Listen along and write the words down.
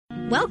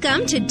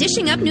Welcome to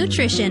Dishing Up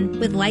Nutrition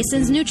with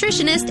licensed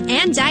nutritionists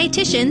and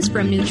dietitians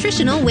from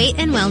Nutritional Weight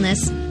and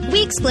Wellness.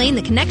 We explain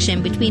the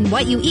connection between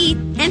what you eat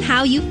and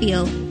how you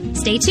feel.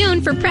 Stay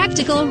tuned for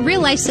practical,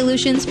 real-life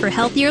solutions for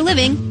healthier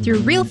living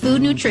through real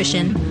food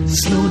nutrition.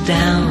 Slow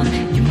down,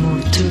 you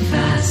move too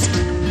fast.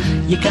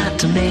 You got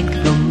to make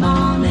the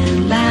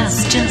morning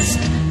last. Just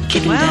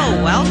kick it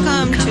down.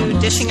 Welcome to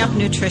Dishing Up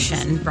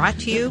Nutrition, brought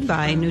to you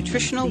by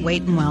Nutritional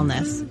Weight and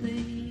Wellness.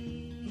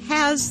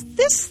 Has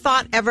this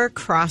thought ever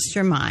crossed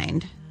your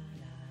mind?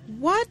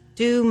 What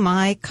do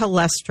my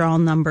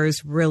cholesterol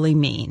numbers really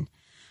mean?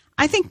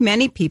 I think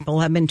many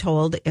people have been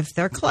told if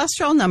their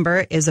cholesterol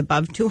number is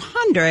above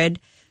 200,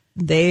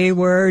 they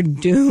were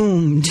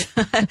doomed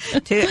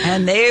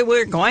and they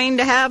were going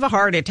to have a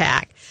heart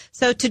attack.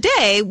 So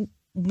today,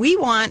 we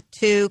want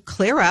to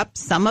clear up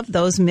some of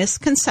those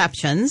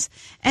misconceptions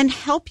and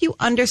help you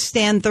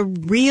understand the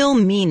real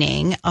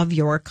meaning of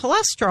your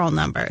cholesterol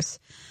numbers.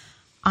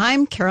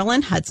 I'm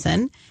Carolyn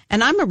Hudson,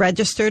 and I'm a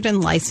registered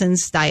and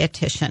licensed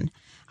dietitian.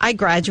 I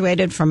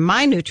graduated from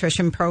my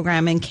nutrition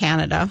program in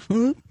Canada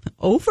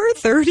over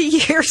 30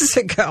 years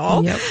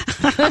ago. Yep.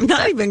 I'm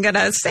not even going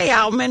to say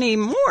how many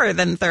more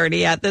than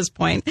 30 at this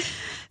point.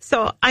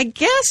 So I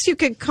guess you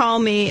could call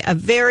me a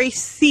very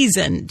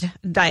seasoned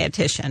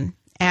dietitian.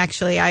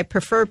 Actually, I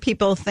prefer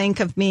people think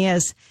of me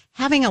as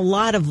having a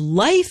lot of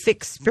life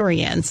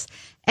experience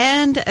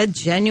and a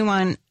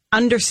genuine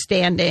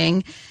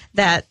understanding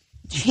that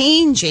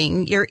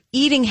changing your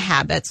eating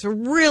habits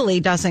really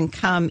doesn't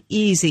come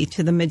easy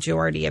to the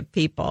majority of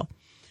people.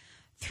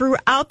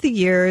 Throughout the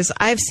years,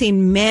 I've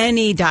seen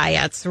many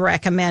diets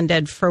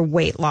recommended for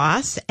weight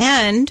loss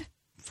and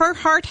for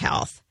heart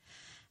health.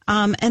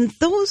 And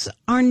those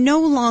are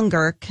no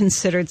longer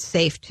considered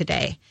safe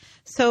today.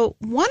 So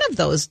one of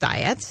those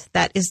diets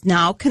that is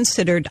now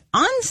considered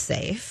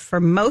unsafe for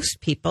most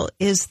people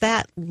is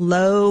that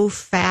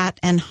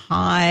low-fat and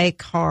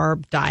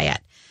high-carb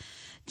diet.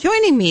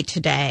 Joining me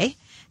today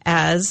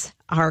as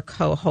our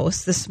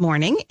co-host this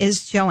morning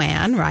is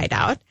Joanne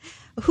Rideout,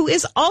 who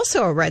is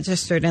also a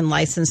registered and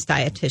licensed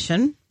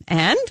dietitian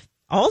and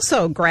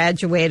also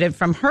graduated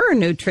from her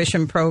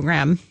nutrition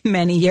program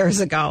many years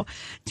ago.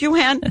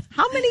 Joanne,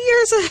 how many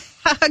years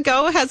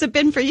ago has it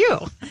been for you?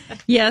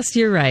 Yes,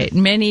 you're right.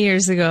 Many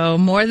years ago,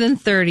 more than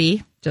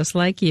 30, just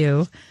like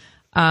you.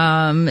 So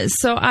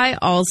I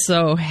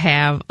also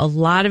have a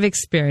lot of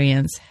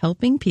experience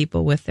helping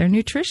people with their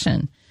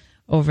nutrition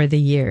over the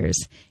years.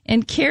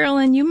 And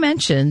Carolyn, you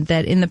mentioned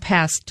that in the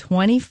past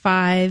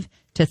 25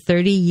 to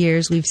 30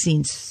 years, we've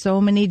seen so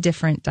many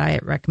different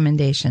diet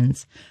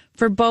recommendations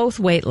for both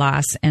weight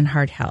loss and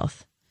heart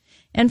health.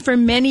 And for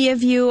many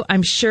of you,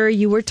 I'm sure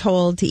you were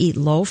told to eat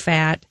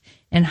low-fat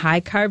and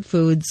high-carb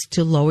foods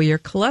to lower your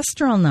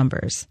cholesterol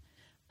numbers.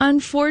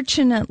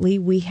 Unfortunately,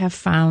 we have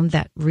found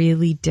that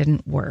really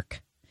didn't work.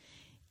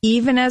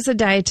 Even as a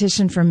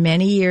dietitian for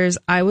many years,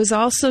 I was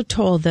also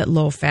told that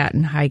low-fat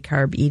and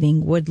high-carb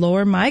eating would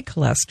lower my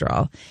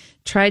cholesterol.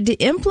 Tried to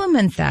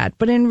implement that,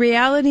 but in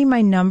reality,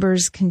 my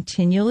numbers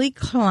continually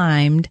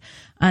climbed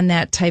on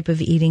that type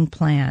of eating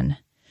plan.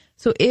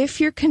 So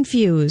if you're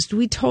confused,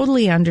 we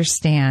totally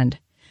understand.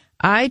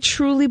 I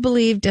truly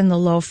believed in the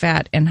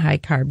low-fat and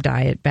high-carb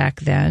diet back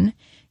then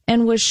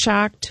and was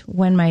shocked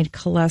when my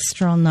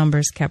cholesterol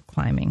numbers kept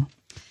climbing.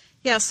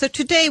 Yeah, so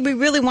today we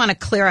really want to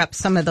clear up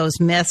some of those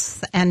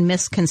myths and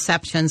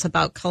misconceptions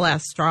about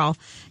cholesterol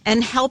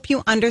and help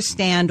you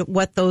understand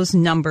what those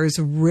numbers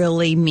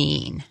really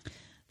mean.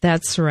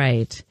 That's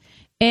right.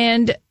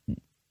 And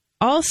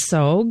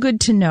also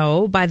good to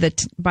know, by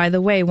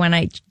the way, when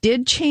I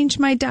did change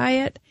my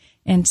diet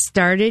and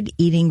started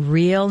eating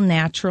real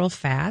natural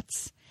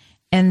fats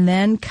and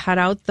then cut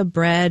out the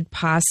bread,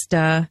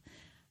 pasta,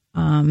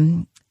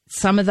 some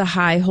of the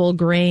high whole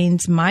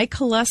grains, my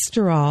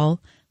cholesterol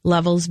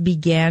levels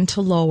began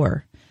to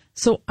lower.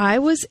 So I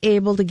was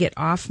able to get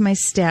off my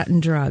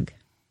statin drug.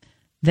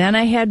 Then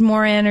I had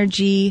more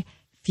energy,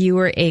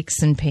 fewer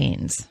aches and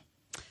pains.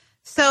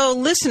 So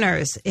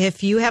listeners,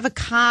 if you have a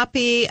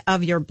copy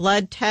of your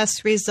blood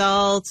test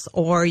results,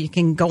 or you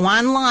can go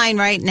online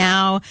right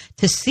now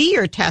to see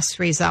your test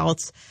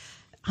results,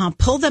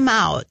 pull them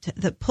out.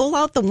 Pull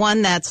out the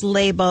one that's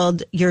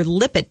labeled your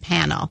lipid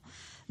panel.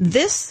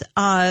 This,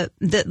 your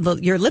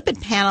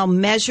lipid panel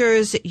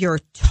measures your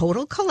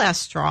total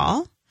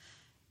cholesterol,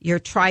 your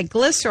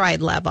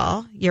triglyceride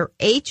level, your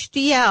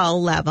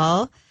HDL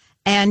level,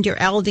 and your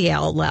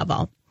LDL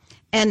level.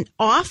 And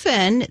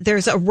often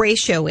there's a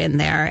ratio in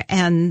there,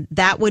 and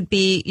that would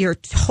be your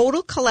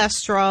total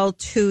cholesterol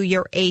to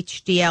your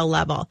HDL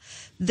level.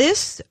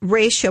 This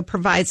ratio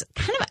provides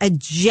kind of a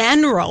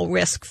general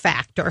risk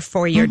factor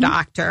for your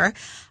doctor.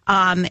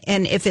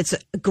 And if it's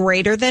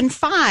greater than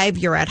 5,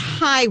 you're at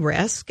high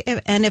risk.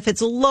 And if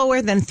it's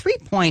lower than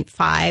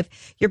 3.5,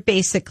 you're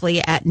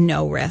basically at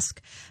no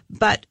risk.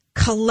 But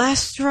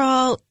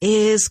cholesterol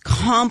is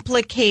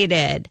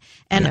complicated,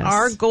 and Yes.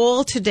 our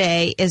goal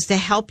today is to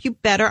help you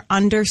better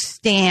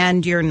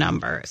understand your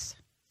numbers.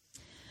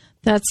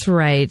 That's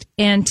right.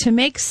 And to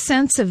make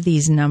sense of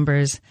these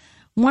numbers,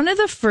 One of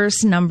the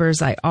first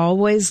numbers I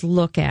always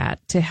look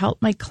at to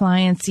help my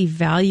clients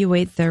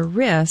evaluate their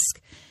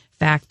risk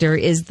factor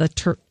is the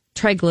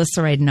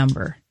triglyceride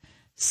number.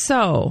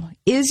 So,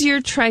 is your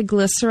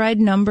triglyceride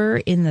number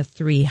in the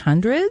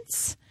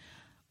 300s?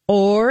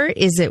 Or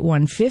is it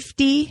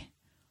 150?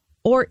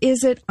 Or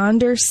is it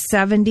under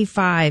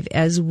 75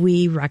 as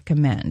we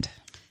recommend?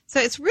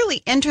 So it's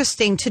really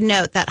interesting to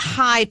note that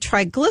high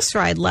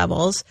triglyceride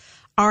levels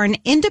are an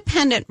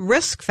independent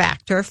risk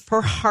factor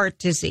for heart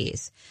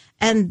disease.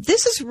 And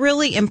this is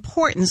really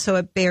important, so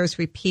it bears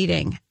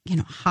repeating.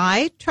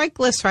 High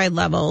triglyceride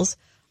levels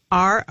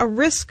are a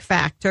risk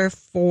factor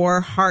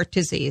for heart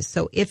disease.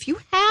 So if you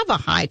have a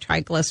high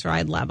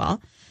triglyceride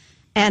level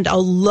and a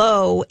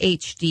low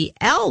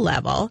HDL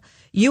level,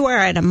 you are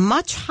at a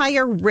much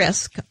higher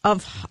risk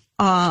of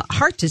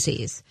heart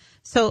disease.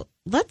 So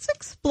let's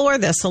explore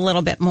this a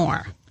little bit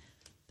more.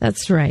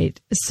 That's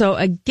right. So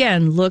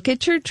again, look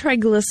at your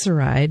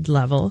triglyceride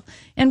level,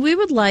 and we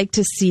would like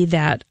to see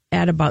that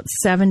at about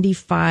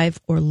 75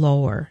 or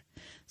lower.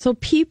 So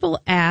people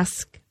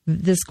ask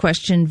this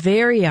question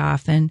very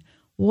often,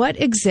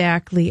 what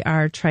exactly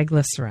are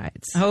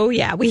triglycerides? Oh,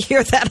 yeah, we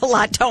hear that a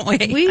lot, don't we?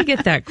 We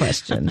get that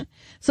question.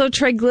 So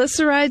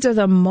triglycerides are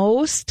the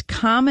most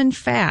common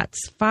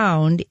fats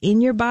found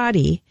in your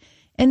body,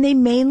 and they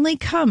mainly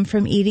come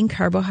from eating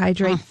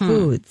carbohydrate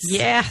foods.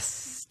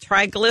 Yes,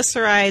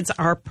 triglycerides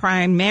are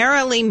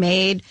primarily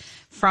made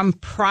from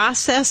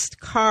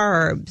processed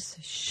carbs,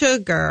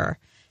 sugar,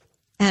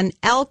 and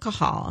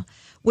alcohol,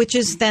 which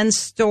is then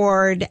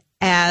stored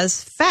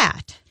as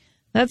fat.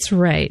 That's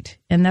right.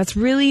 And that's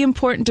really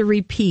important to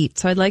repeat.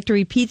 So I'd like to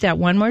repeat that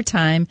one more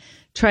time.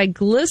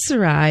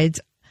 Triglycerides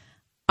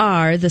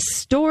are the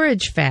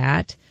storage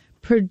fat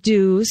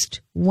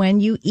produced when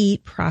you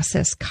eat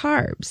processed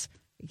carbs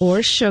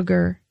or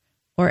sugar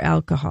or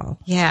alcohol.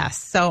 Yes.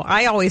 So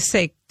I always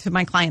say to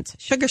my clients,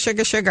 sugar,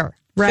 sugar, sugar.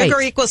 Right.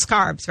 Sugar equals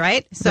carbs,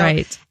 right? So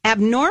right.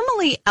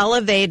 Abnormally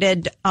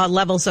elevated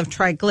levels of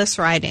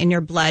triglyceride in your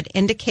blood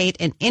indicate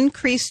an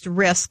increased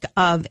risk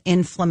of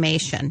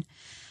inflammation,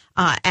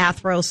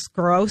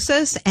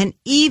 atherosclerosis, and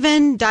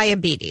even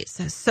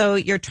diabetes. So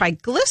your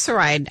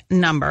triglyceride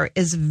number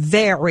is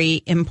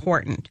very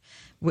important.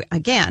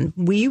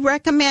 We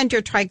recommend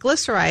your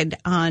triglyceride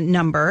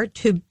number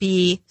to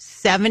be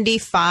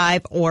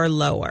 75 or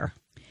lower.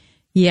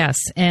 Yes,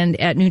 and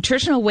at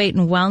Nutritional Weight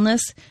and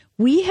Wellness,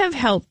 we have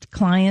helped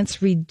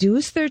clients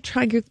reduce their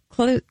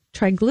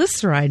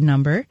triglyceride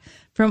number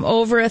from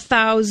over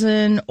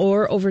 1,000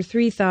 or over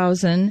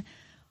 3,000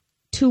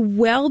 to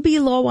well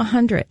below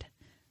 100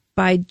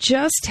 by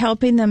just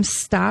helping them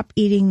stop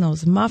eating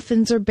those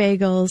muffins or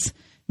bagels,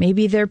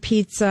 maybe their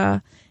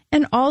pizza,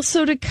 and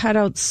also to cut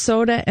out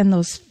soda and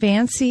those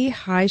fancy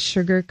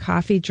high-sugar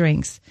coffee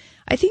drinks.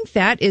 I think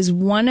that is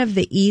one of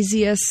the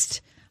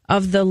easiest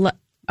of the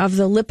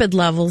lipid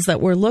levels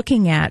that we're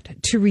looking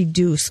at to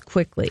reduce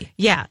quickly.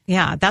 Yeah.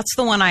 That's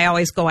the one I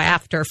always go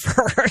after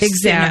first.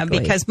 Exactly.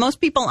 Because most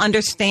people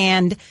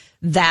understand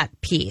that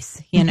piece,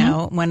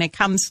 when it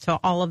comes to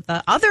all of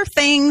the other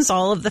things,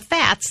 all of the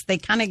fats, they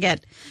kind of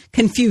get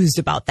confused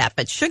about that.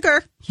 But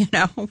sugar,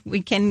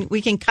 we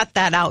can cut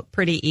that out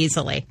pretty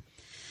easily.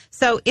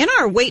 So in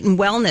our Weight and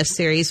Wellness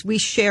series, we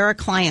share a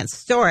client's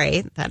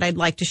story that I'd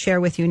like to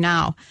share with you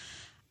now.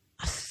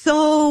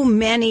 So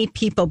many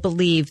people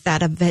believe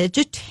that a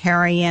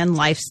vegetarian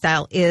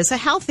lifestyle is a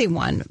healthy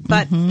one,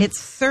 but it's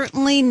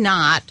certainly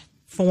not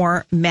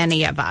for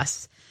many of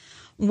us.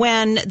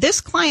 When this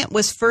client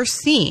was first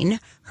seen,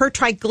 her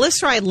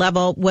triglyceride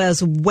level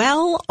was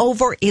well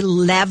over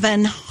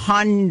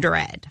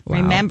 1,100. Wow.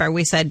 Remember,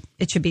 we said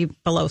it should be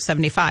below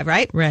 75,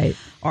 right? Right.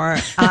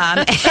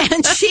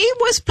 And she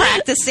was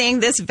practicing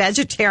this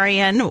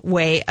vegetarian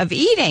way of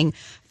eating.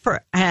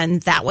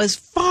 And that was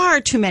far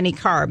too many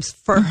carbs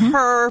for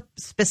her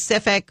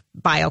specific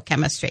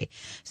biochemistry.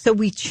 So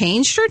we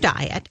changed her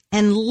diet,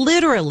 and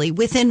literally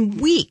within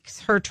weeks,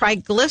 her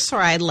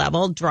triglyceride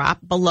level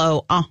dropped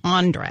below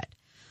 100,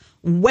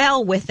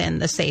 well within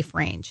the safe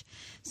range.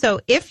 So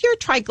if your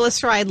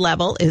triglyceride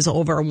level is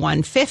over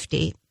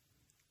 150,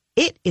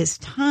 it is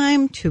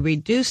time to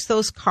reduce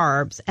those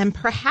carbs and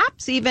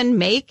perhaps even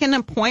make an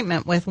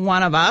appointment with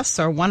one of us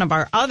or one of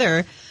our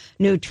other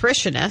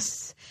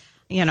nutritionists.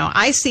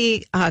 I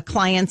see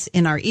clients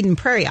in our Eden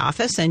Prairie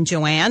office, and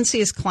Joanne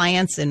sees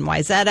clients in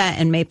Wayzata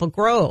and Maple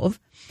Grove.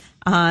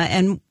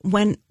 And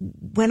when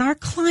our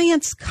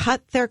clients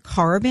cut their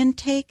carb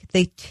intake,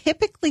 they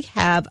typically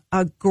have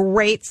a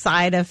great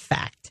side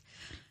effect.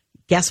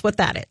 Guess what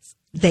that is?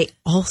 They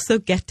also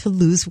get to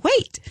lose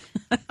weight.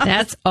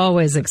 That's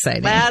always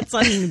exciting. That's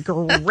a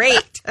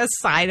great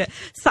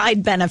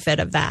side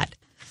benefit of that.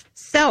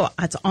 So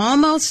it's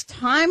almost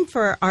time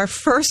for our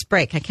first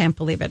break. I can't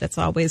believe it. It's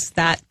always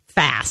that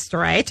fast,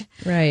 right?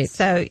 Right.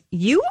 So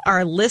you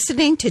are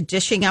listening to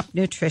Dishing Up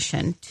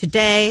Nutrition.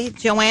 Today,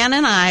 Joanne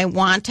and I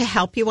want to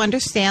help you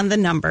understand the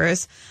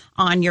numbers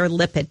on your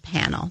lipid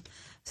panel.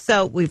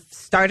 So we've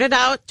started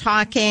out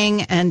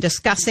talking and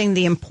discussing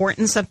the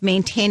importance of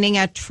maintaining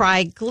a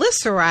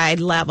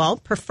triglyceride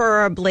level,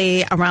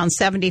 preferably around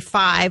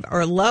 75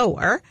 or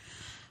lower.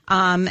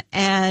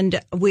 And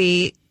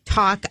we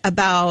talk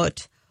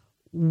about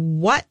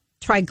what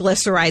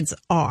triglycerides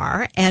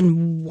are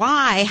and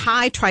why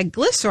high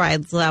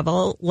triglyceride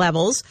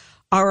levels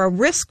are a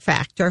risk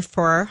factor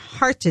for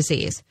heart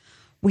disease.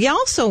 We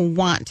also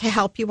want to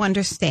help you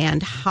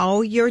understand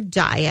how your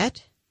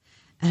diet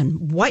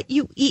and what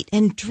you eat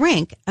and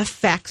drink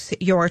affects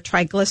your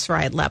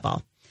triglyceride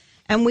level.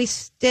 And we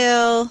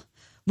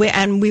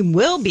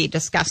will be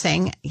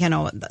discussing,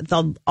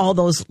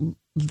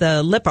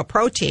 the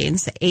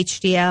lipoproteins, the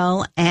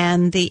HDL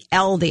and the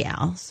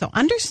LDL. So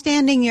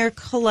understanding your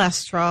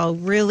cholesterol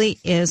really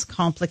is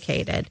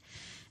complicated.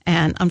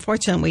 And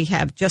unfortunately, we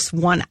have just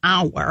 1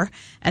 hour,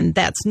 and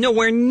that's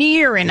nowhere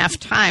near enough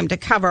time to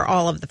cover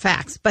all of the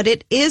facts. But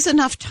it is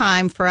enough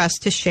time for us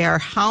to share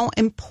how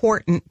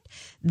important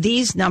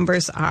these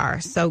numbers are.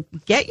 So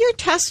get your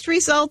test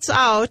results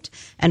out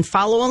and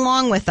follow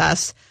along with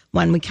us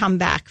when we come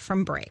back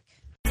from break.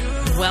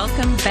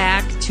 Welcome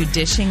back to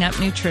Dishing Up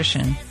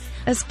Nutrition.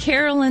 As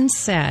Carolyn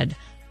said,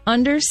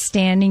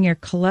 understanding your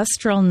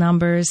cholesterol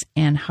numbers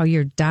and how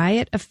your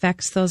diet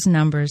affects those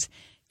numbers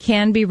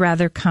can be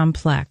rather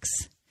complex.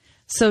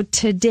 So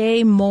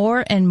today,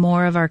 more and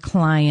more of our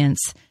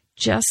clients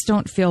just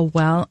don't feel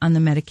well on the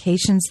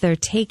medications they're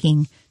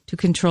taking to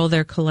control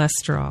their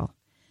cholesterol.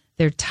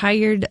 They're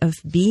tired of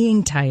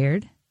being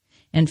tired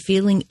and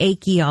feeling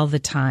achy all the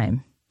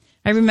time.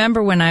 I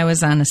remember when I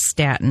was on a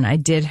statin, I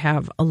did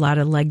have a lot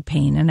of leg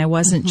pain, and I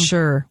wasn't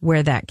sure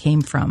where that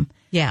came from.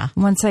 Yeah.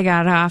 Once I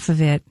got off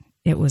of it,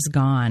 it was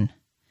gone.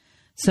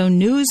 So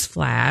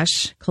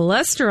newsflash,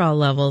 cholesterol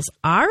levels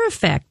are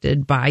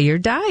affected by your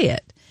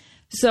diet.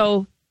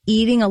 So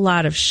eating a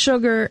lot of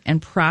sugar and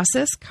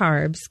processed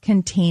carbs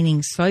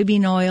containing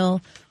soybean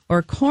oil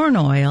or corn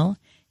oil,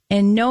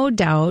 and no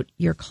doubt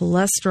your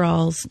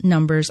cholesterol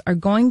numbers are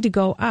going to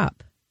go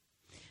up.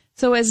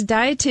 So as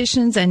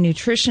dietitians and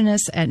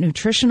nutritionists at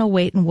Nutritional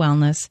Weight and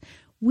Wellness,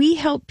 we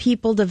help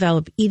people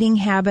develop eating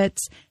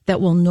habits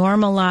that will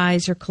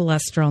normalize your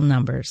cholesterol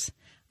numbers.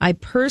 I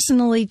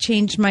personally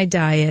changed my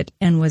diet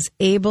and was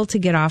able to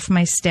get off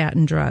my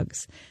statin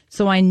drugs.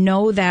 So I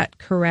know that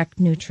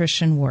correct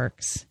nutrition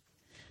works.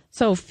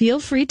 So feel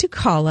free to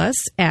call us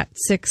at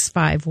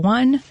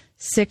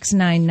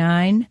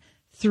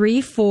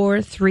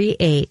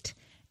 651-699-3438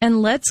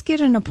 and let's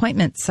get an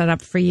appointment set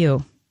up for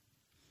you.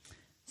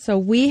 So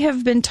we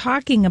have been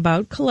talking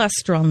about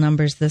cholesterol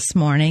numbers this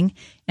morning,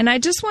 and I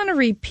just want to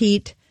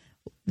repeat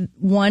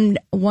one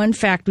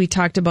fact we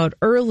talked about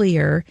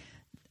earlier,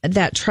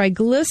 that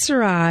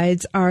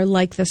triglycerides are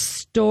like the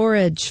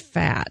storage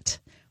fat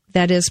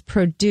that is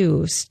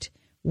produced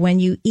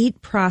when you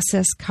eat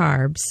processed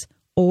carbs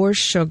or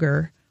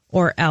sugar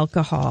or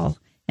alcohol.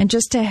 And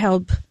just to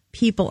help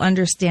people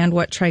understand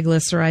what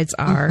triglycerides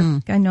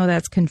are, I know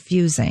that's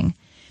confusing.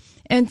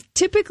 And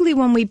typically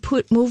when we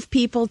move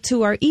people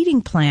to our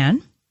eating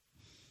plan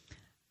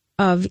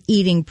of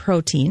eating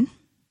protein,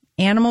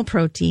 animal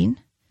protein,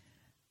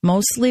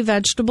 mostly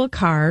vegetable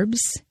carbs,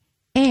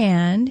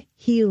 and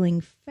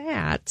healing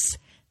fats,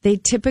 they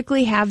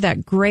typically have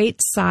that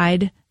great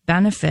side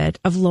benefit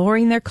of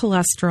lowering their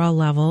cholesterol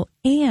level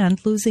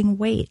and losing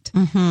weight.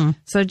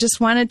 So I just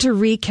wanted to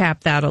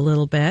recap that a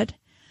little bit.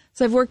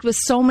 So I've worked with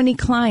so many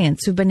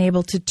clients who've been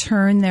able to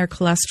turn their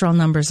cholesterol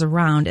numbers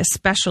around,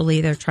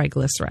 especially their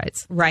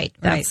triglycerides. Right.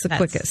 That's the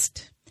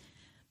quickest.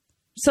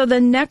 So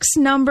the next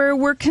number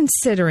we're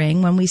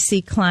considering when we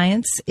see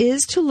clients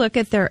is to look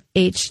at their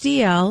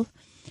HDL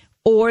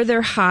or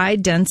their high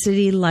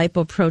density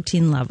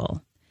lipoprotein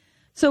level.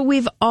 So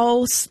we've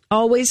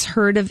always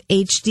heard of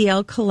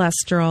HDL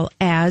cholesterol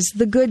as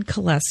the good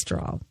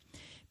cholesterol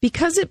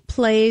because it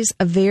plays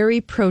a very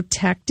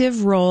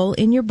protective role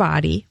in your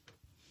body.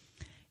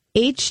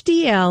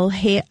 HDL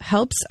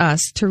helps us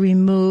to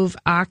remove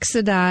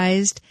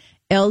oxidized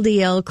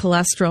LDL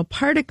cholesterol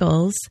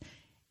particles,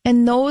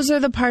 and those are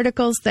the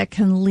particles that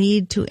can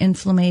lead to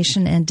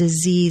inflammation and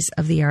disease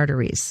of the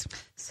arteries.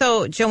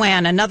 So,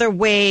 Joanne, another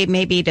way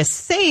maybe to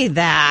say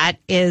that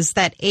is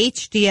that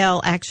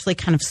HDL actually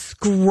kind of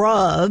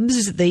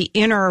scrubs the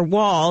inner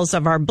walls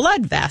of our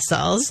blood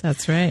vessels.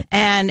 That's right.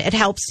 And it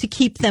helps to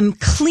keep them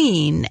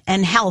clean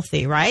and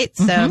healthy, right?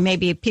 So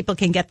maybe people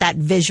can get that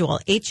visual.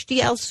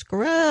 HDL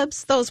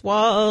scrubs those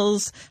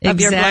walls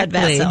of your blood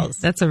vessels.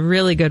 That's a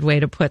really good way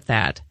to put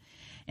that.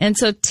 And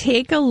so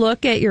take a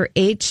look at your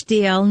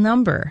HDL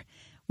number.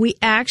 We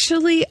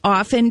actually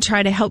often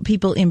try to help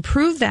people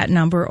improve that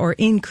number or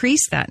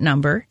increase that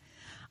number.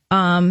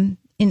 For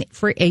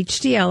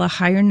HDL, a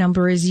higher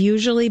number is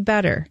usually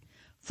better.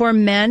 For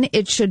men,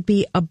 it should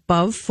be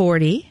above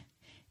 40,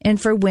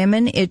 and for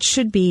women, it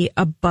should be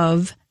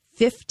above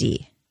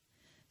 50.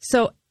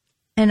 So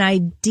an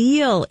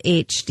ideal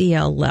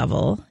HDL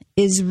level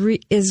is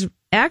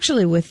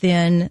actually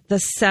within the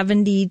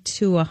 70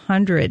 to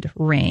 100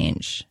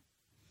 range.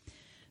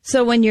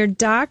 So when your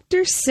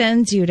doctor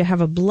sends you to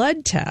have a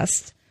blood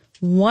test,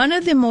 one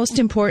of the most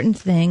important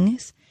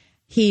things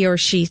he or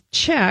she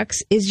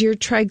checks is your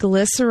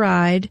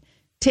triglyceride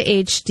to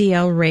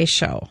HDL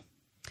ratio.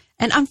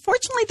 And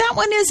unfortunately, that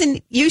one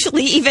isn't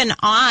usually even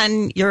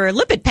on your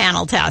lipid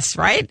panel test,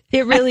 right?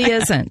 It really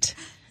isn't.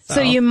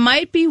 So you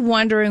might be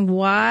wondering,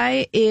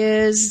 why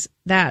is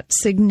that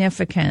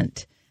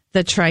significant,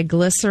 the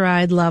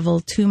triglyceride level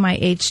to my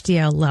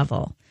HDL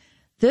level?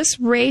 This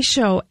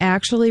ratio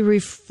actually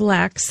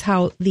reflects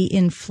how the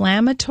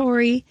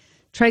inflammatory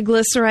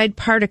triglyceride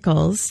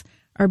particles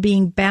are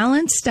being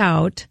balanced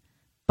out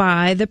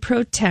by the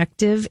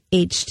protective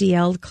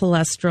HDL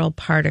cholesterol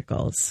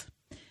particles.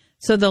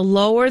 So the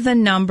lower the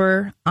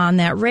number on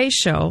that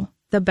ratio,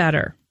 the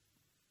better.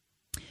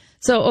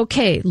 So,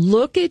 okay,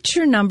 look at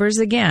your numbers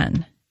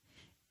again.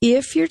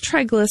 If your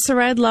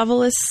triglyceride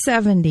level is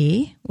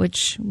 70,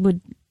 which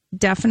would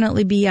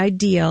definitely be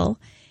ideal,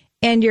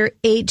 and your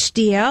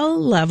HDL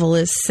level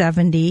is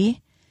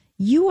 70,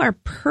 you are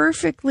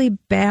perfectly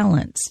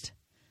balanced.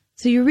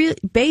 So you're really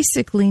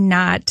basically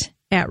not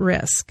at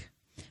risk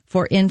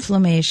for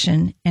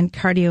inflammation and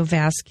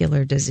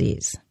cardiovascular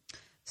disease.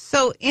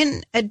 So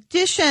in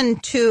addition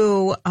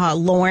to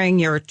lowering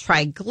your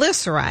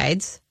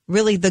triglycerides,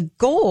 really the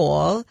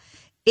goal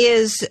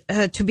is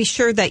to be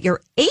sure that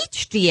your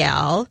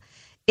HDL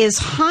is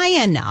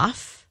high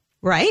enough,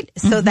 right?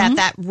 So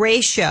that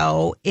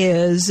ratio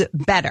is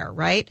better,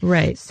 right?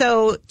 Right.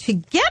 So to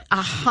get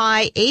a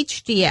high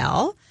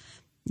HDL,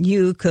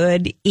 you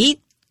could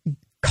eat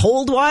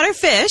cold water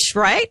fish,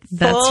 right?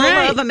 That's Full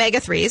right. of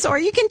omega-3s, or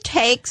you can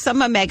take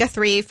some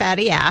omega-3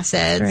 fatty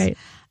acids. Right.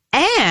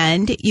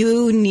 And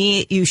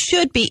you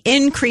should be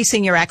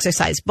increasing your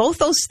exercise. Both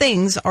those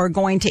things are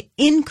going to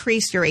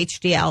increase your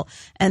HDL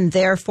and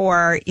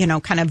therefore,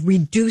 kind of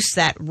reduce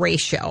that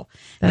ratio.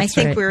 And I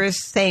think right. we were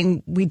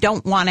saying we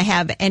don't want to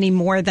have any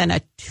more than a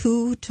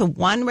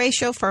 2-to-1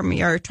 ratio from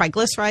your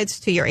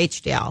triglycerides to your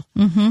HDL.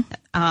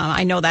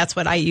 I know that's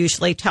what I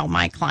usually tell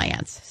my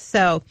clients.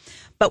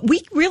 But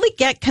we really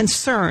get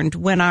concerned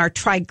when our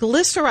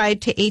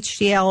triglyceride to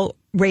HDL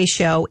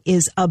ratio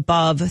is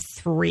above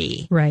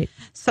 3. Right.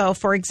 So,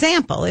 for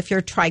example, if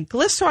your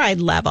triglyceride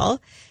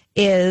level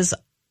is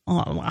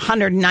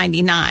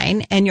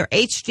 199 and your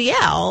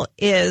HDL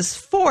is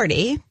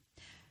 40,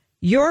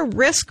 your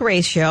risk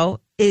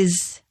ratio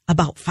is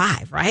about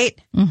 5, right?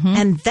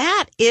 And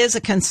that is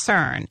a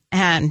concern.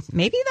 And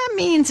maybe that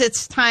means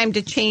it's time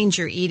to change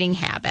your eating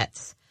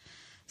habits.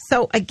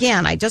 So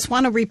again, I just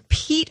want to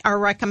repeat our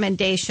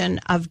recommendation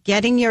of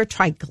getting your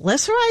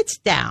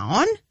triglycerides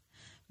down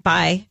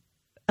by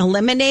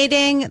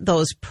eliminating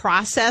those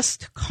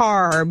processed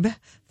carb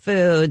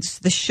foods,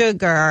 the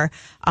sugar,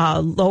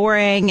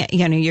 lowering,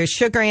 your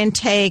sugar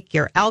intake,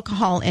 your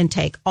alcohol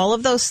intake. All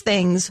of those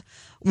things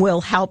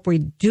will help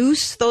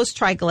reduce those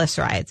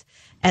triglycerides.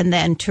 And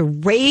then to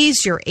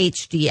raise your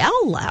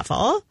HDL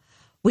level,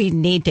 we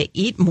need to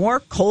eat more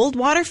cold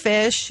water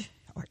fish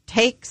or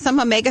take some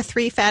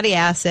omega-3 fatty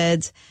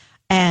acids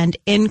and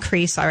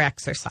increase our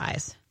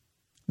exercise.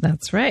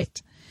 That's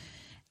right.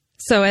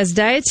 So as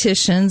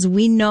dietitians,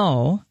 we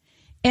know,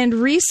 and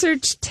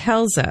research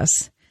tells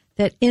us,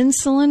 that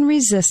insulin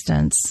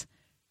resistance,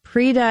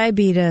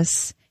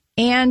 prediabetes,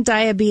 and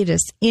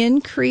diabetes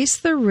increase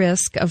the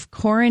risk of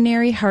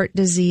coronary heart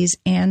disease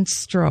and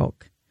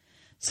stroke.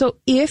 So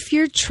if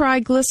your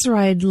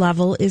triglyceride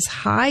level is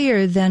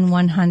higher than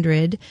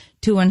 100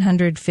 to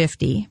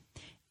 150,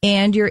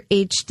 and your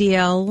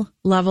HDL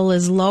level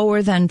is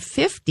lower than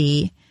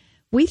 50,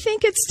 we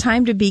think it's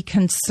time to be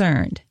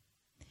concerned.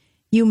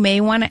 You may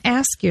want to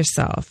ask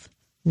yourself,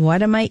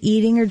 what am I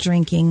eating or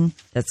drinking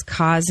that's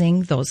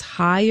causing those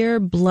higher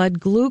blood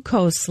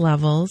glucose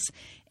levels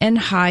and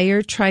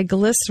higher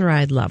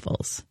triglyceride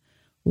levels?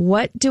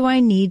 What do I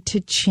need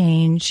to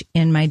change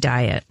in my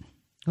diet?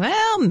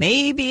 Well,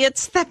 maybe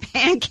it's the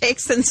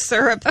pancakes and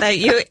syrup that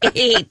you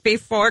eat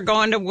before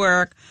going to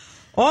work,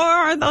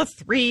 or the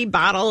 3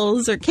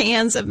 bottles or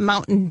cans of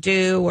Mountain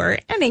Dew or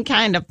any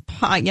kind of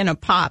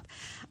pop.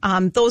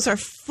 Those are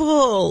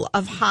full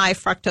of high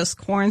fructose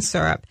corn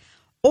syrup.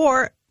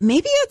 Or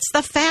maybe it's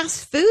the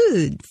fast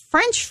food,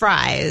 French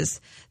fries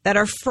that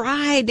are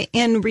fried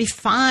in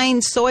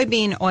refined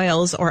soybean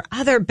oils or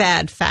other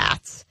bad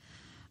fats.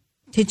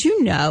 Did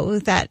you know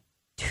that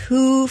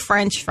 2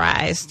 French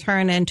fries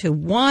turn into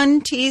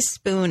 1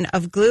 teaspoon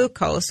of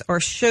glucose or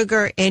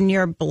sugar in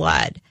your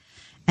blood?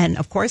 And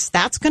of course,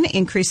 that's going to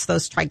increase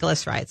those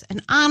triglycerides.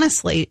 And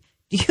honestly,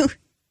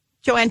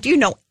 Joanne, do you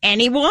know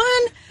anyone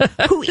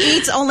who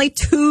eats only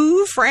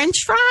 2 French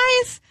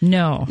fries?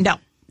 No. No.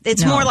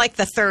 It's more like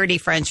the 30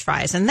 French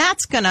fries. And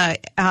that's going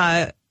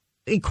to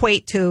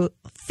equate to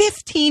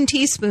 15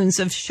 teaspoons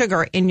of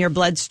sugar in your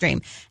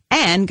bloodstream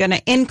and going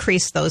to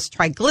increase those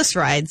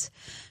triglycerides,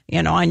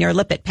 on your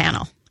lipid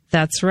panel.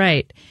 That's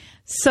right.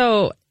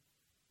 So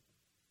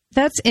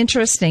that's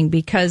interesting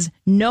because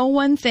no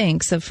one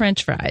thinks of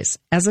French fries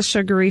as a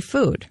sugary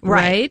food,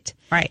 right?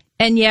 Right.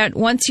 And yet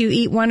once you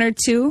eat 1 or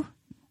 2,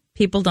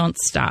 people don't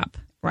stop.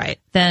 Right.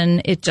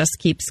 Then it just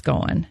keeps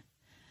going.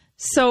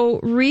 So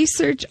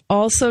research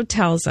also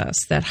tells us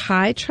that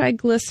high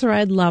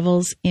triglyceride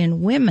levels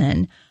in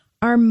women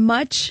are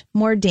much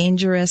more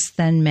dangerous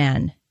than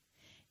men.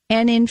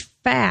 And in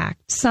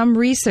fact, some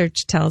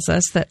research tells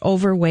us that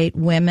overweight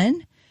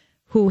women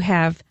who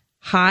have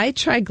high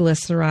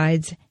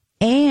triglycerides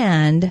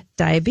and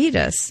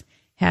diabetes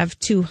have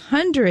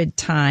 200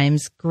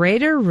 times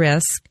greater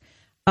risk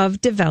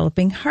of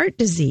developing heart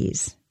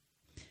disease.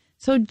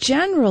 So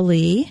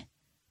generally,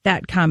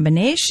 that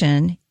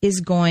combination is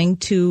going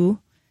to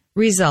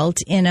result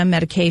in a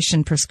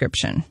medication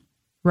prescription,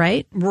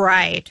 right?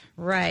 Right.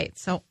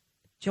 So,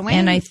 Joanne.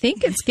 And I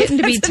think it's getting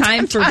to be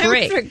time for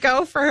break. To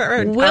go for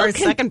our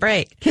second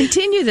break.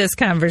 Continue this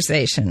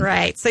conversation.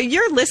 Right. So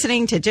you're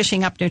listening to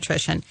Dishing Up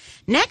Nutrition.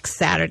 Next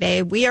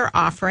Saturday, we are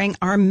offering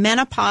our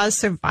Menopause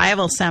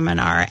Survival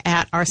Seminar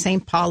at our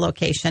St. Paul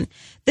location.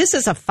 This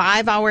is a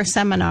 5-hour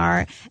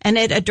seminar, and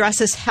it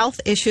addresses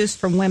health issues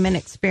for women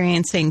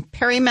experiencing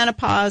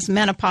perimenopause,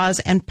 menopause,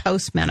 and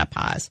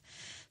postmenopause.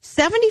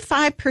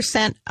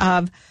 75%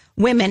 of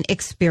women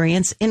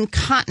experience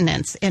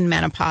incontinence in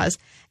menopause,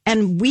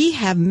 and we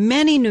have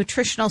many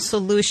nutritional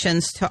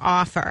solutions to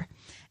offer.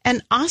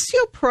 And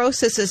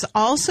osteoporosis is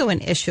also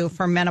an issue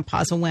for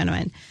menopausal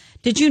women.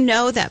 Did you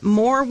know that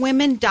more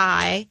women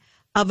die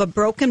of a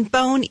broken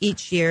bone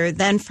each year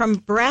than from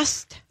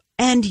breast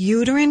and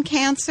uterine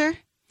cancer?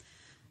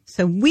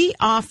 So we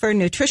offer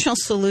nutritional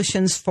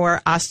solutions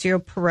for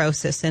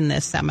osteoporosis in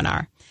this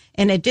seminar.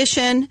 In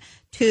addition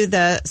to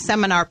the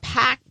seminar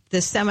pack,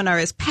 the seminar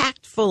is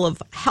packed full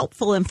of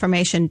helpful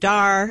information.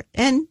 Dar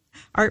and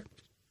our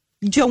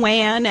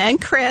Joanne and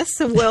Chris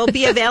will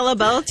be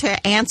available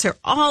to answer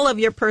all of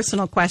your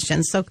personal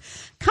questions. So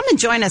come and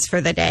join us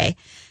for the day.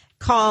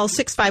 Call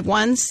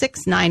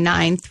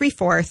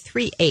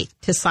 651-699-3438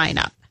 to sign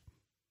up.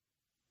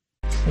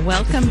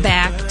 Welcome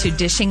back to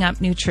Dishing Up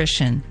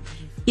Nutrition.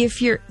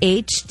 If your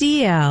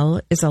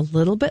HDL is a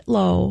little bit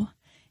low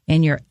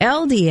and your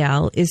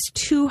LDL is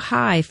too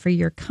high for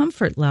your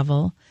comfort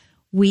level,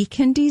 we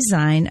can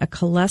design a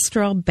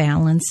cholesterol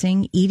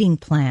balancing eating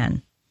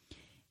plan.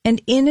 And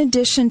in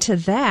addition to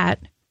that,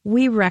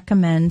 we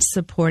recommend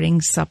supporting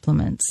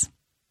supplements.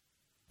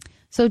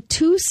 So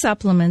 2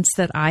 supplements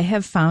that I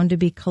have found to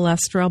be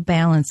cholesterol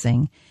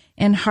balancing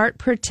and heart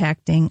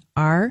protecting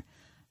are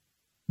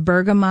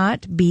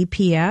Bergamot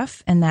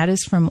BPF, and that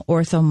is from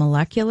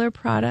Orthomolecular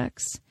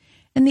Products.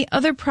 And the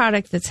other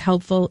product that's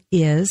helpful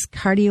is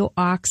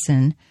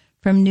Cardioauxin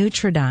from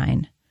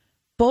Nutridyne.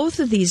 Both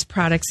of these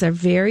products are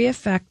very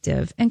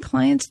effective, and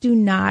clients do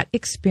not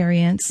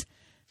experience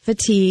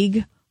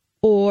fatigue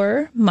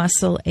or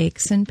muscle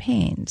aches and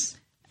pains.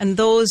 And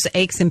those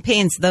aches and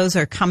pains, those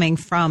are coming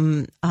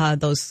from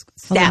those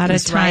statins, a lot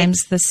of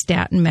times, right? The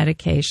statin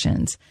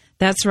medications.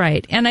 That's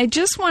right. And I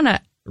just want to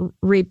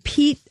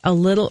repeat a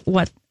little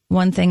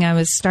one thing I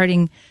was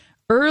starting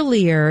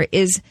earlier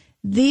is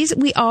these.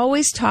 We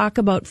always talk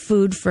about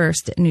food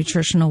first at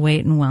Nutritional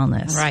Weight and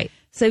Wellness. Right.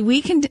 So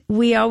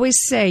we always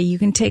say you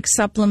can take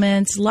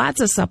supplements, lots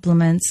of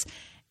supplements,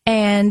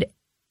 and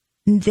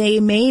they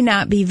may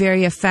not be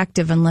very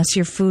effective unless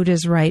your food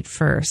is right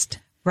first.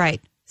 Right.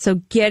 So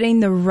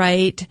getting the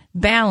right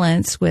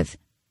balance with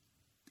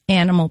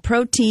animal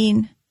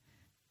protein,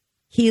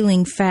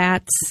 healing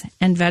fats,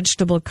 and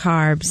vegetable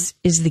carbs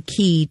is the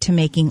key to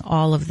making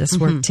all of this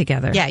work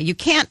together. Yeah, you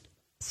can't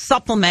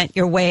supplement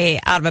your way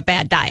out of a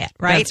bad diet,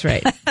 right? That's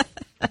right.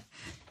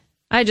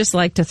 I just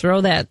like to throw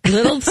that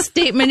little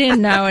statement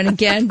in now and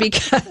again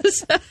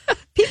because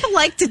people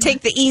like to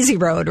take the easy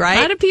road, right?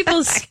 A lot of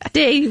people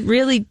stay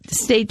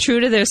true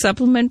to their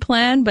supplement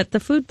plan, but the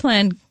food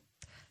plan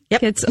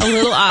gets a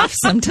little off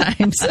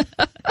sometimes,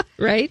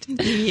 right?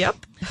 Yep.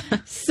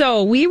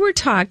 So we were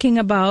talking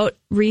about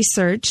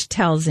research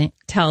tells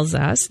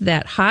us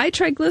that high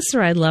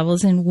triglyceride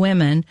levels in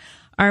women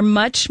are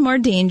much more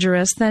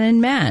dangerous than in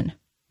men.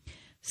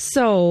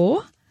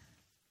 So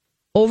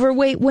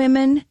overweight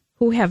women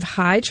who have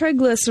high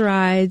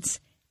triglycerides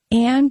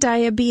and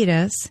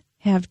diabetes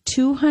have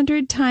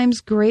 200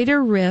 times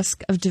greater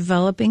risk of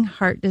developing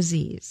heart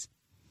disease.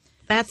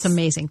 That's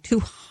amazing.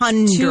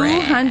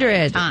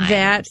 200 times.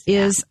 That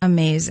is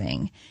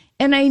amazing.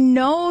 And I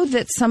know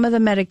that some of the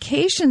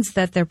medications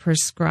that they're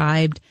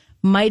prescribed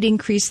might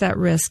increase that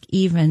risk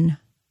even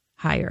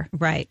higher.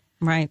 Right.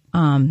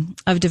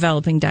 Of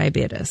developing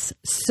diabetes.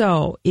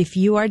 So if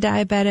you are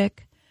diabetic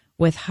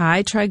with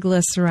high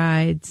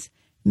triglycerides,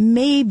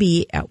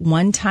 maybe at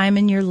one time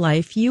in your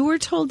life you were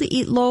told to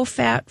eat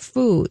low-fat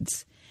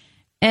foods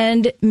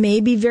and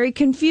may be very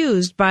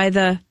confused by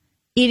the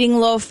eating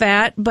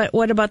low-fat, but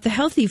what about the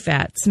healthy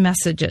fats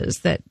messages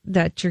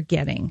that you're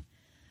getting?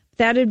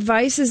 That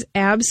advice is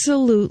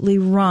absolutely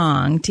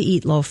wrong to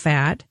eat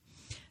low-fat.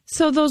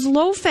 So those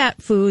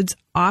low-fat foods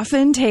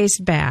often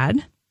taste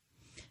bad.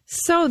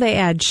 So they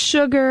add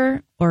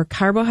sugar or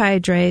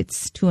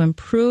carbohydrates to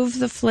improve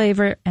the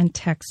flavor and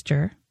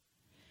texture.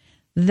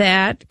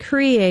 That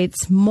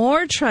creates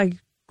more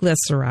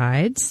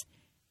triglycerides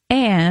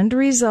and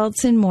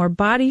results in more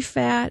body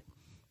fat,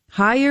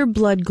 higher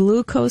blood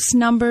glucose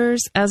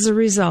numbers as a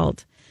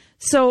result.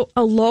 So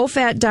a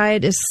low-fat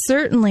diet is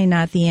certainly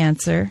not the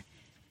answer.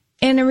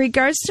 And in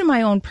regards to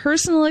my own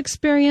personal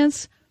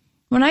experience,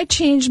 when I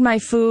changed my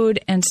food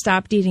and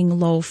stopped eating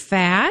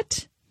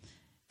low-fat,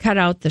 cut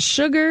out the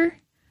sugar,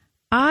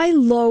 I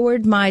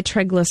lowered my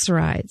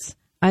triglycerides.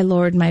 I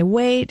lowered my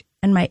weight,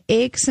 and my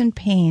aches and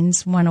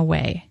pains went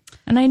away.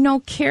 And I know,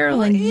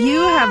 Carolyn, you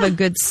have a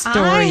good story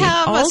I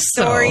have also. a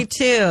story,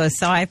 too.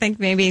 So I think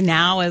maybe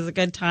now is a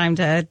good time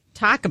to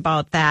talk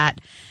about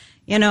that.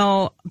 You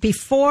know,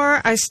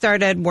 before I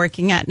started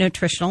working at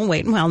Nutritional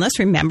Weight and Wellness,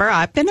 remember,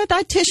 I've been a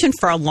dietitian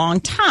for a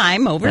long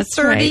time, over That's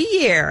 30 right.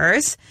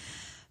 years.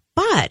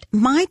 But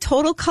my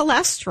total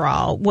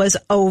cholesterol was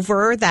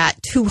over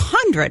that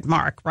 200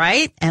 mark,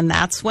 right? And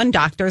that's when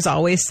doctors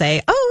always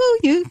say, oh,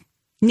 you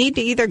need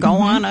to either go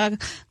on a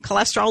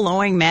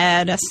cholesterol-lowering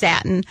med, a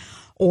statin,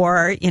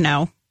 or, you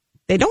know,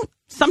 they don't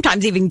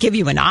sometimes even give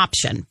you an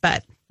option.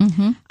 But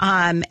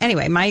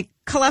anyway, my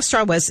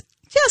cholesterol was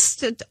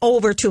just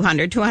over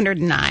 200,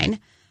 209.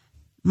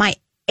 My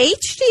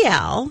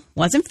HDL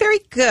wasn't very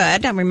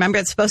good. I remember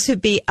it's supposed to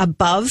be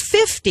above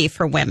 50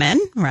 for women,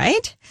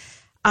 right?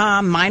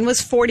 Mine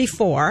was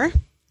 44.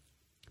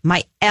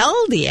 My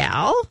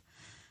LDL,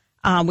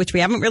 which we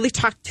haven't really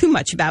talked too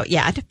much about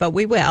yet, but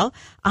we will,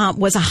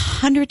 was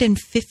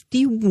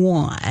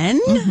 151.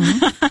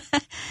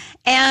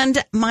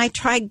 And my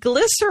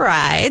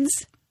triglycerides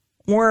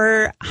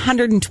were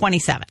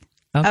 127.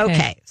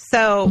 Okay.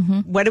 So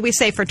what do we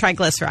say for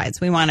triglycerides?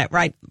 We want it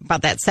right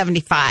about that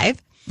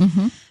 75.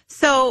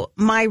 So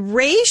my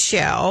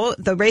ratio,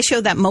 the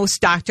ratio that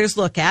most doctors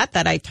look at,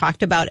 that I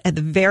talked about at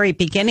the very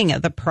beginning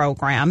of the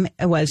program,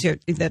 was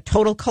the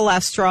total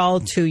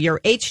cholesterol to your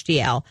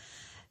HDL.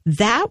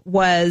 That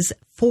was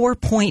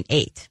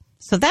 4.8.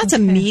 So that's a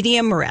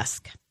medium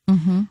risk.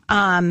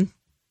 And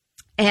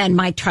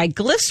my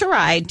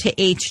triglyceride to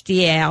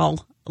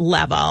HDL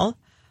level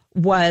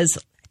was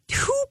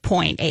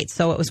 2.8.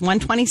 So it was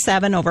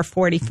 127 over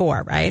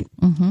 44, right?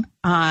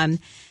 And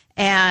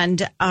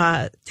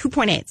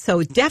 2.8.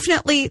 So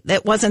definitely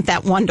it wasn't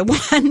that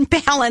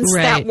 1-to-1 balance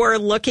that we're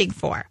looking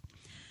for.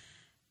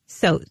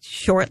 So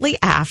shortly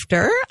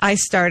after I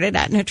started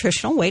at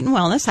Nutritional Weight and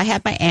Wellness, I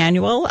had my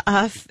annual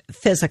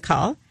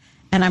physical.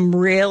 And I'm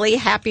really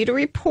happy to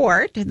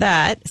report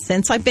that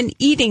since I've been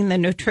eating the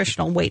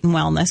Nutritional Weight and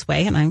Wellness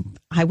way, and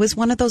I was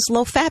one of those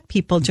low-fat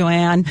people,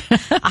 Joanne.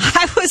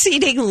 I was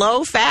eating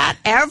low-fat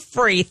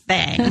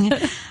everything.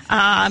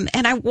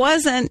 And I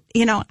wasn't,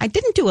 I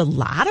didn't do a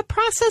lot of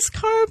processed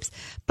carbs,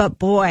 but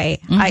boy,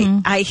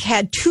 I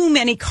had too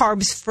many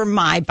carbs for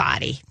my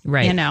body,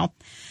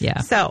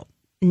 Yeah. So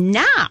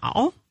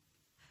now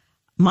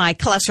my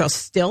cholesterol's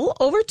still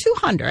over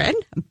 200,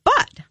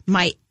 but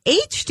my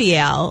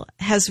HDL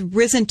has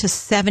risen to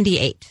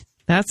 78.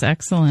 That's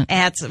excellent.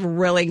 That's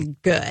really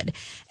good.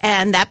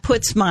 And that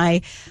puts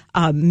my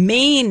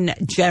main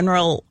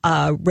general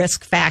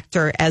risk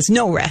factor as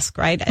no risk,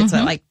 right? It's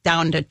like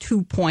down to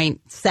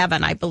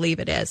 2.7, I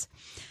believe it is.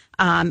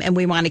 And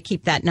we want to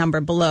keep that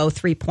number below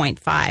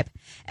 3.5.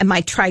 And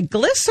my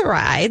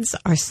triglycerides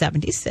are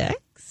 76.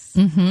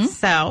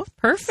 So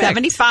Perfect.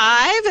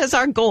 75 is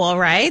our goal,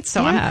 right?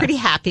 So Yeah. I'm pretty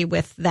happy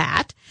with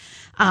that.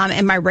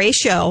 And my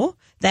ratio,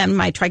 then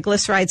my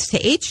triglycerides to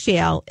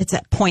HDL, it's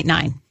at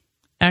 0.9.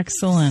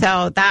 Excellent.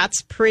 So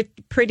that's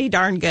pretty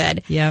darn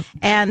good. Yep.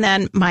 And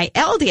then my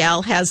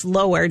LDL has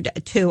lowered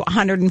to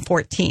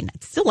 114.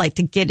 I'd still like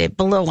to get it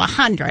below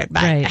 100.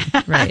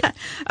 But, Right.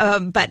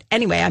 but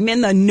anyway, I'm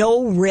in the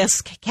no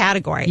risk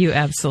category. You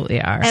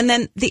absolutely are. And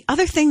then the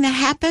other thing that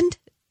happened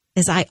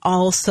is I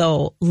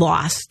also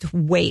lost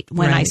weight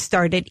when I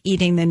started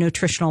eating the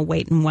Nutritional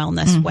Weight and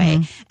Wellness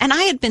way. And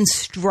I had been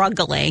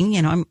struggling,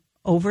 I'm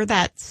over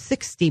that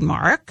 60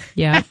 mark.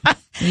 Yeah.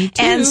 Me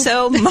too. And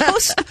so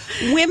most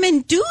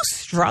women do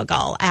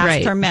struggle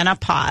after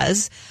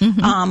menopause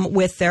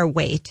with their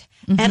weight.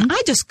 And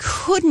I just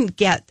couldn't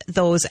get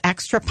those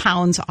extra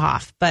pounds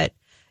off. But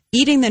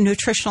eating the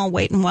Nutritional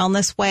Weight and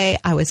Wellness way,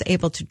 I was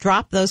able to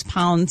drop those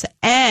pounds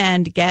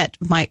and get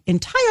my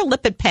entire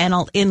lipid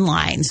panel in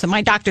line. So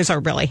my doctors are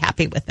really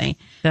happy with me.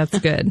 That's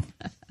good.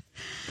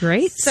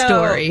 Great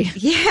story.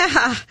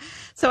 Yeah.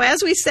 So as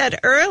we said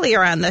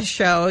earlier on the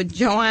show,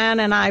 Joanne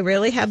and I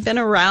really have been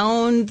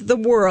around the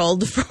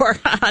world for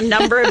a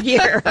number of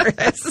years.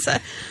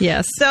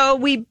 Yes. So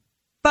we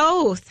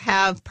both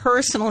have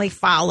personally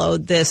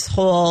followed this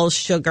whole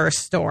sugar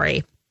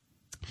story.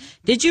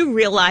 Did you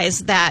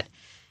realize that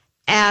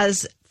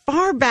as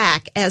far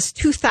back as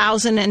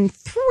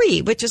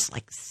 2003, which is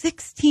like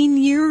 16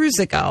 years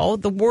ago,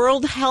 the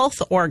World Health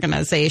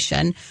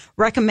Organization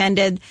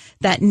recommended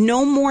that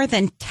no more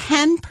than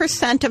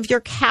 10% of your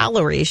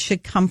calories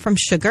should come from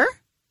sugar?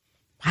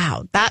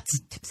 Wow,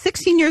 that's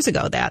 16 years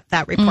ago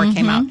that report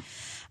came out.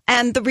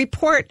 And the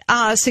report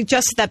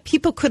suggests that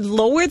people could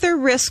lower their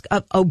risk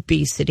of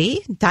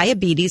obesity,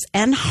 diabetes,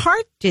 and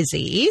heart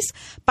disease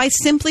by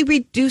simply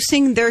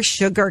reducing their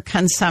sugar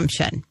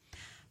consumption.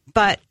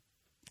 But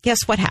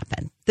guess what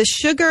happened? The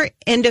sugar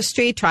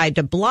industry tried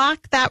to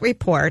block that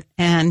report,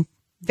 and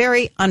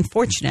very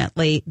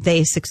unfortunately,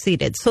 they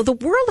succeeded. So the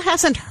world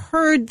hasn't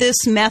heard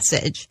this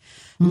message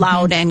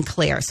loud and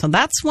clear. So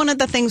that's one of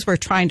the things we're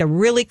trying to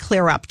really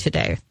clear up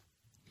today.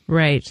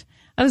 Right.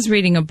 I was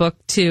reading a book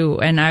too,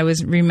 and it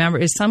was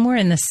somewhere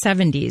in the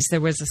 70s,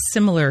 there was a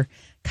similar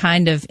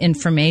kind of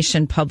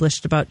information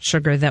published about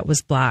sugar that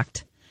was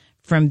blocked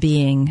from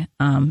being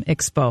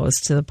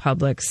exposed to the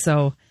public.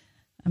 So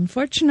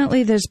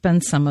unfortunately, there's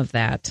been some of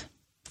that.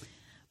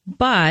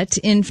 But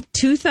in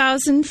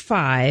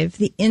 2005,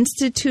 the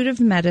Institute of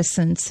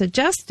Medicine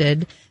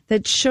suggested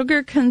that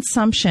sugar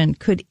consumption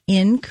could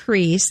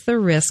increase the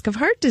risk of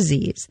heart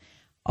disease,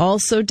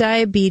 also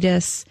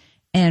diabetes,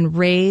 and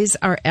raise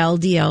our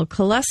LDL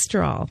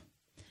cholesterol.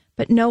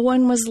 But no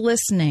one was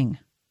listening.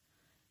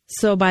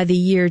 So by the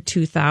year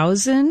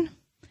 2000,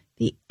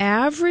 the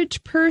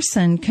average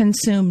person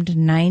consumed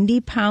 90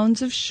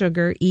 pounds of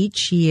sugar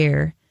each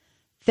year.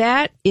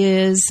 That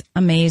is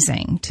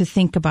amazing to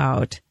think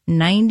about,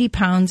 90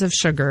 pounds of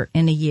sugar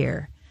in a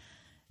year.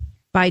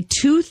 By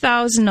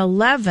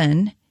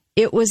 2011,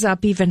 it was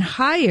up even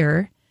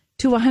higher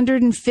to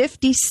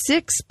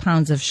 156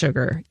 pounds of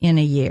sugar in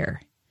a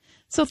year.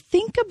 So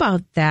think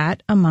about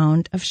that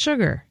amount of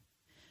sugar.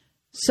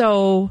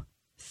 So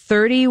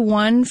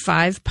 31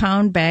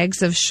 5-pound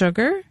bags of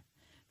sugar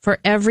for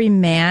every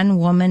man,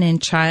 woman,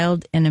 and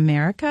child in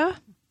America.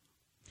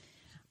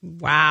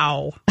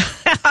 Wow.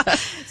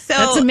 So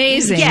that's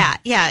amazing.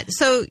 Yeah.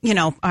 So,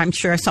 I'm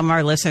sure some of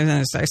our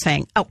listeners are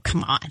saying, oh,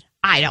 come on.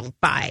 I don't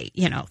buy,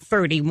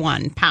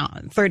 31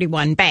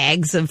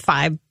 bags of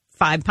 5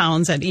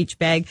 pounds at each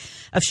bag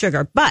of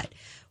sugar. But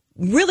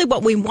really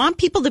what we want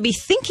people to be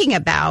thinking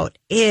about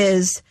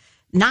is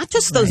not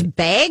just those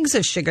bags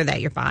of sugar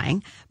that you're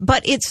buying,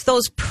 but it's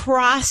those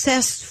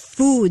processed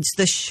foods,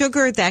 the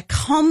sugar that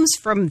comes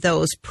from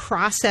those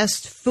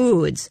processed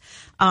foods,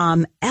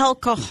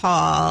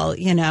 alcohol,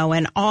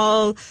 and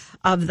all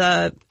of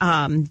the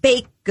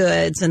baked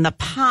goods and the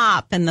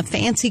pop and the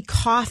fancy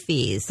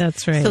coffees.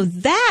 That's right. So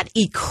that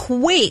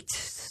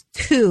equates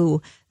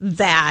to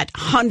that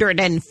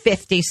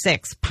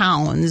 156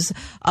 pounds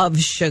of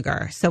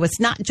sugar. So it's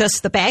not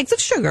just the bags of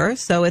sugar.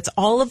 So it's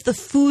all of the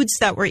foods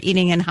that we're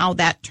eating and how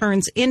that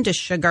turns into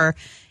sugar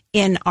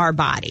in our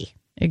body.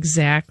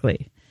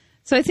 Exactly.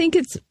 So I think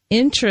it's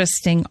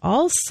interesting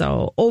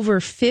also, over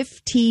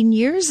 15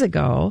 years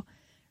ago,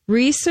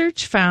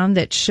 research found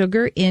that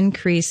sugar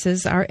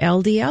increases our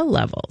LDL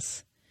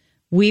levels.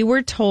 We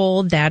were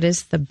told that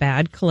is the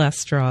bad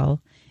cholesterol,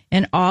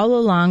 and all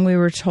along we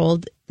were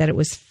told that it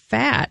was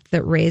fat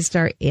that raised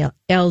our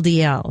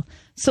LDL.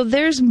 So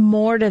there's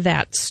more to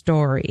that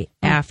story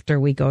after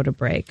we go to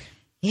break.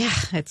 Yeah,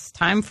 it's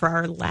time for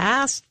our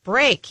last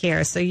break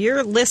here. So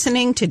you're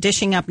listening to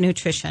Dishing Up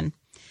Nutrition.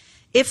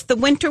 If the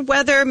winter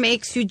weather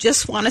makes you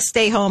just want to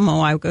stay home,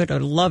 I would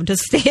have loved to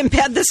stay in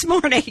bed this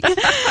morning.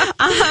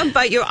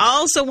 But you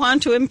also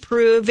want to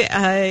improve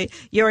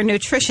your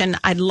nutrition,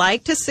 I'd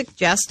like to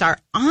suggest our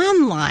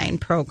online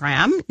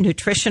program,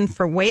 Nutrition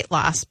for Weight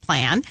Loss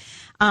Plan.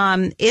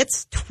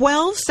 It's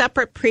 12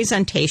 separate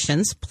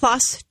presentations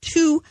plus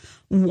 2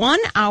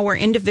 one-hour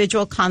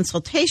individual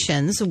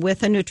consultations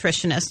with a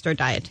nutritionist or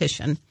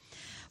dietitian.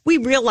 We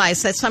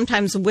realize that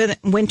sometimes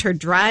winter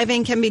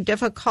driving can be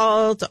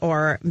difficult,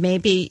 or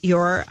maybe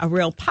you're a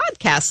real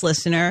podcast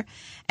listener,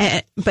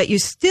 but you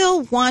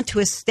still want to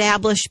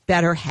establish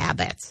better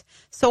habits.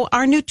 So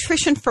our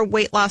Nutrition for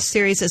Weight Loss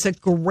series is a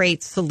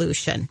great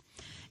solution.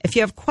 If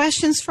you have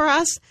questions for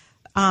us,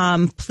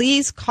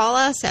 please call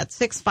us at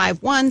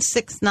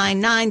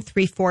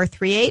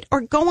 651-699-3438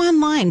 or go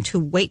online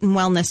to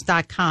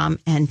weightandwellness.com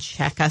and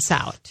check us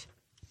out.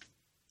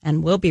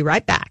 And we'll be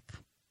right back.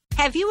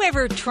 Have you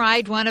ever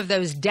tried one of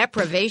those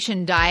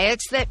deprivation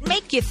diets that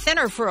make you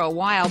thinner for a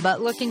while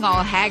but looking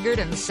all haggard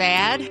and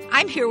sad?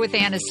 I'm here with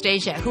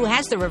Anastasia, who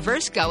has the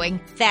reverse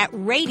going, that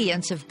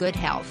radiance of good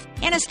health.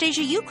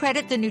 Anastasia, you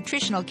credit the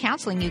nutritional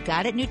counseling you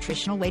got at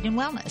Nutritional Weight and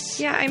Wellness.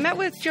 Yeah, I met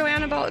with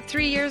Joanne about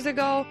 3 years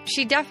ago.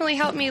 She definitely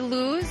helped me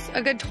lose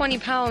a good 20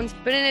 pounds.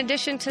 But in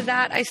addition to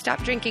that, I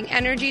stopped drinking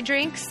energy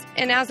drinks.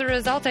 And as a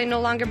result, I no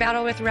longer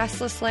battle with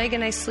restless leg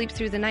and I sleep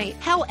through the night.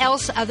 How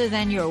else, other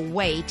than your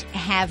weight,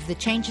 have the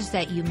changes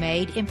that you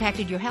made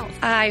impacted your health?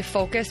 I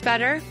focus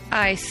better.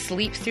 I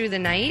sleep through the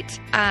night.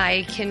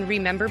 I can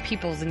remember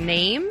people's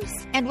names.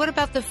 And what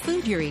about the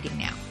food you're eating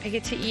now? I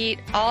get to eat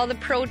all the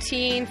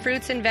protein,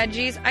 fruits, and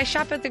veggies. I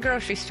shop at the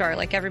grocery store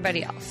like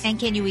everybody else. And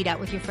can you eat out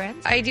with your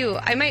friends? I do.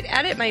 I might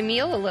edit my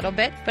meal a little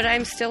bit, but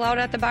I'm still out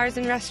at the bars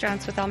and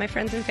restaurants with all my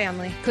friends and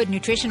family. Could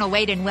Nutritional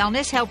Weight and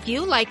Wellness help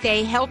you like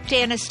they helped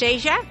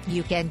Anastasia?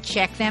 You can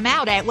check them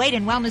out at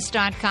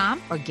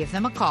weightandwellness.com or give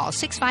them a call,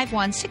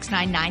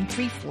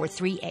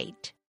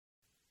 651-699-3438.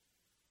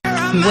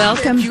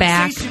 Welcome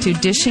back to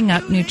Dishing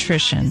Up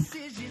Nutrition.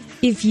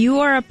 If you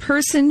are a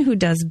person who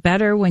does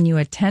better when you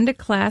attend a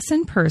class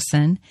in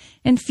person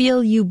and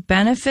feel you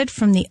benefit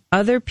from the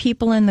other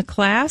people in the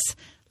class,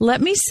 let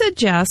me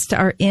suggest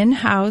our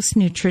in-house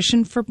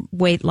Nutrition for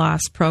Weight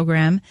Loss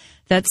program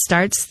that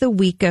starts the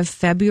week of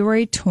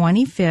February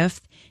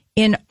 25th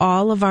in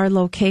all of our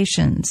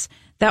locations.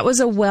 That was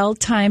a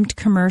well-timed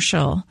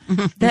commercial.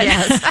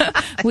 Yes.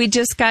 We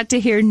just got to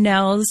hear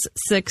Nell's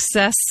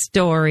success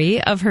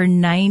story of her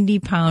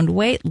 90-pound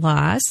weight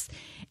loss.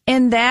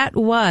 And that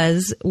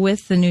was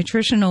with the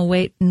Nutritional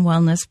Weight and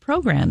Wellness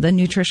Program, the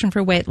Nutrition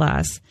for Weight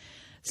Loss.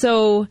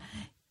 So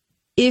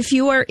if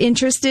you are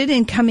interested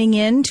in coming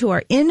into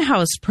our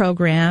in-house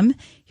program,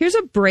 here's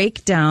a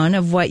breakdown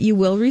of what you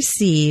will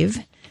receive.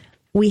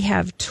 We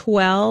have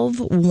 12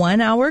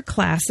 one-hour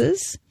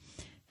classes,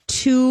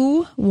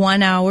 2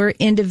 one-hour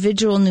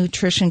individual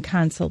nutrition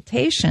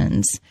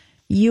consultations.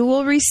 You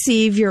will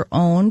receive your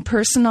own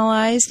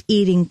personalized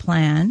eating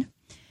plan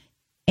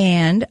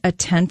and a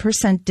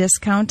 10%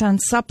 discount on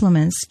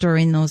supplements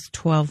during those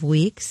 12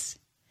 weeks.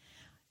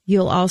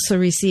 You'll also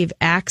receive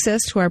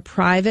access to our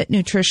private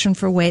Nutrition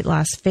for Weight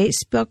Loss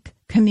Facebook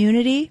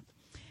community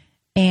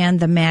and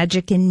the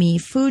Magic in Me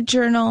food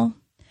journal,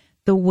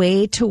 the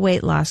Way to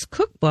Weight Loss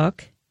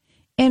cookbook,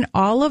 and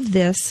all of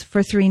this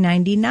for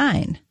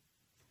 $3.99.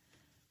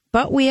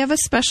 But we have a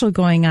special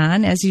going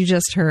on, as you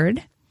just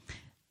heard.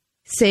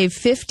 Save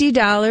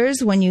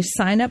 $50 when you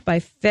sign up by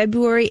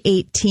February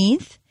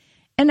 18th.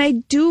 And I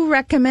do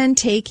recommend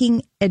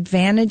taking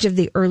advantage of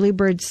the early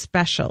bird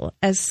special,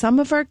 as some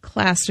of our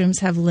classrooms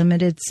have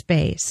limited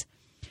space.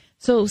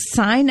 So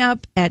sign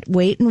up at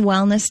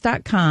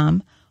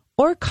weightandwellness.com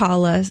or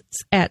call us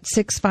at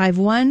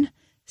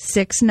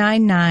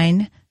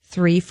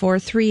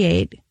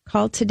 651-699-3438.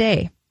 Call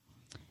today.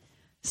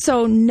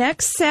 So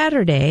next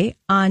Saturday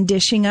on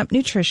Dishing Up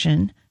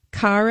Nutrition,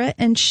 Cara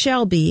and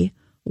Shelby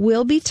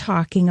will be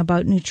talking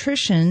about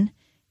nutrition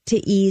to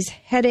ease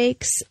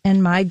headaches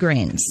and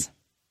migraines.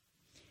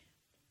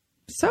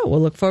 So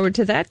we'll look forward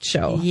to that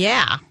show.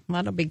 Yeah,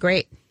 that'll be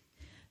great.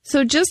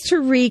 So just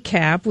to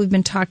recap, we've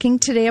been talking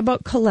today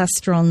about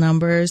cholesterol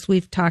numbers.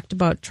 We've talked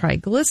about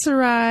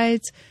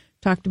triglycerides,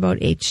 talked about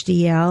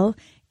HDL,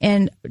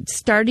 and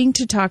starting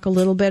to talk a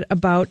little bit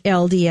about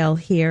LDL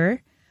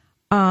here.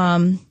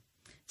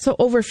 So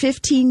over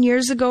 15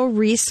 years ago,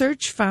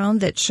 research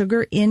found that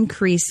sugar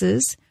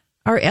increases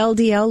our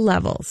LDL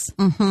levels.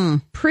 Mm-hmm.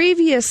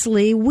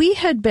 Previously, we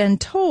had been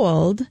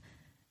told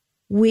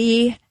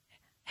we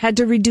had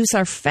to reduce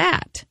our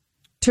fat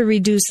to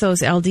reduce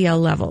those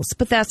LDL levels,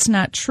 but that's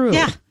not true.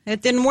 Yeah,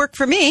 it didn't work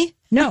for me.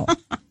 No,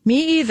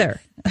 me either.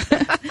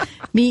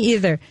 Me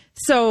either.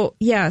 So,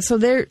 so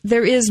there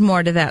is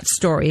more to that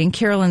story, and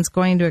Carolyn's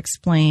going to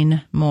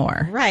explain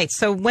more. Right.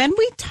 So when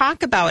we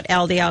talk about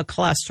LDL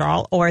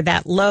cholesterol or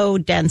that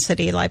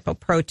low-density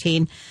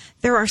lipoprotein,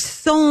 there are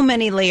so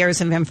many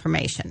layers of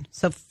information.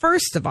 So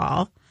first of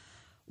all,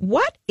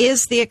 what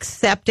is the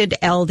accepted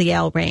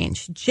LDL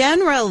range?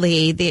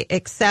 Generally, the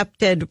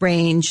accepted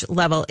range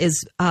level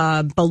is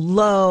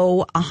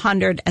below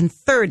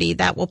 130.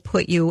 That will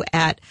put you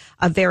at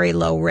a very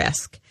low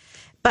risk.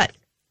 But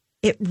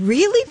it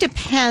really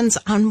depends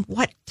on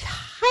what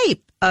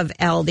type of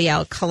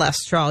LDL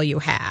cholesterol you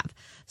have.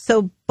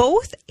 So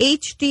both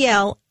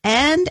HDL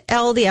and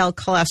LDL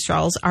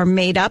cholesterols are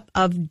made up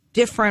of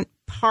different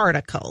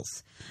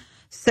particles.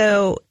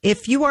 So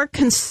if you are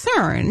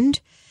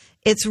concerned,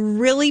 it's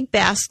really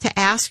best to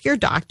ask your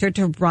doctor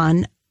to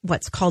run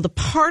what's called a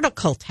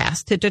particle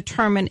test to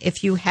determine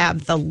if you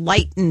have the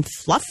light and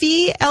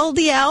fluffy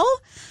LDL.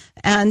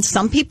 And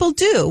some people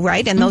do,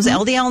 right? And those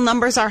LDL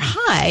numbers are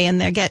high and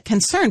they get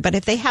concerned. But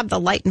if they have the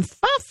light and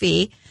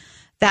fluffy,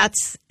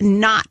 that's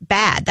not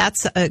bad.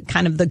 That's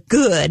kind of the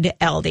good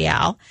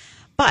LDL.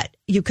 But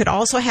you could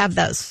also have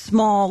the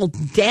small,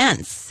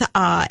 dense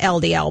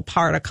LDL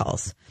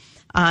particles.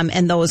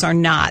 And those are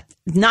not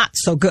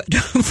so good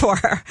for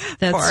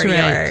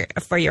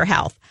your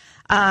health.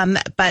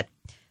 But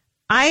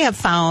I have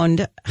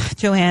found,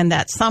 Joanne,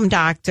 that some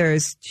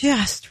doctors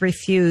just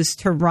refuse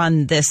to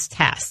run this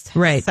test.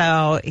 Right.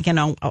 So,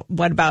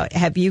 what about,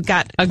 have you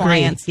got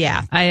clients?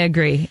 Yeah. I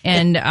agree.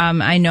 And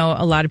I know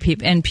a lot of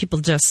people, and people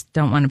just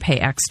don't want to pay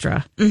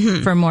extra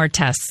for more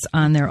tests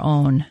on their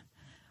own.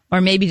 Or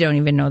maybe don't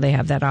even know they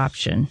have that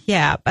option.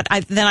 Yeah, but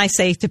then I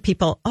say to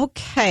people,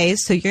 okay,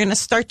 so you're going to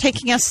start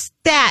taking a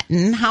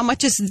statin. How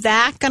much is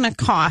that going to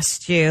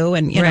cost you?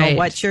 And, you know,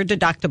 what's your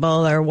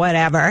deductible or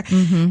whatever?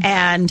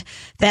 And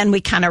then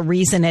we kind of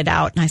reason it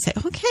out. And I say,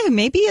 okay,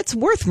 maybe it's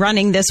worth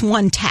running this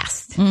one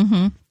test.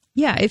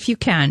 Yeah, if you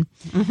can.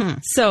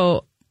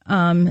 So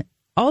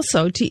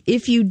also,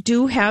 if you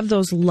do have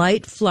those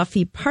light,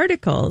 fluffy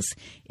particles,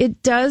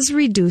 it does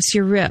reduce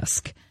your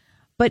risk.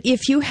 But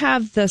if you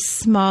have the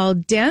small,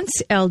 dense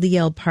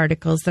LDL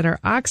particles that are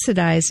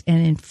oxidized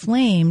and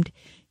inflamed,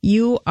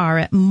 you are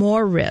at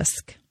more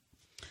risk.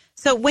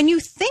 So when you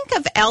think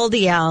of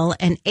LDL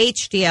and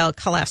HDL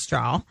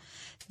cholesterol,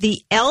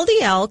 the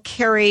LDL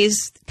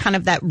carries kind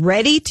of that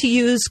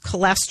ready-to-use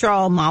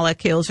cholesterol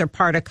molecules or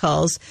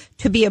particles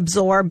to be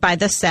absorbed by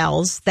the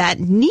cells that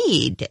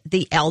need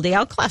the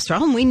LDL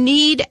cholesterol. And we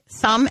need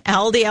some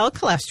LDL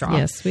cholesterol.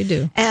 Yes, we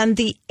do. And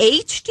the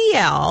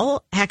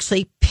HDL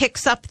actually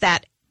picks up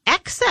that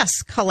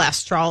excess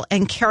cholesterol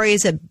and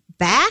carries it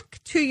back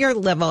to your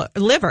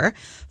liver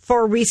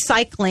for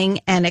recycling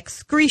and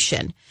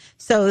excretion.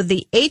 So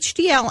the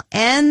HDL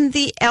and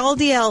the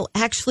LDL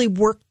actually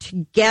work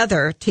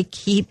together to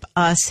keep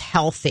us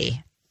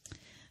healthy.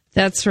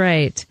 That's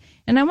right.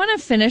 And I want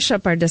to finish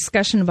up our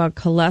discussion about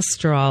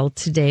cholesterol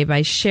today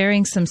by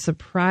sharing some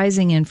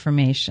surprising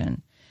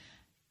information.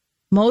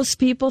 Most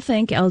people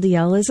think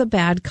LDL is a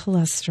bad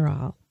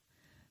cholesterol,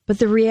 but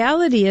the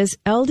reality is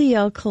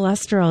LDL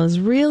cholesterol is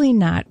really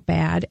not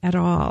bad at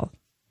all.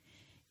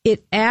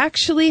 It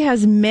actually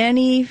has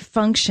many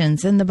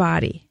functions in the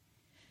body.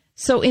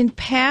 So in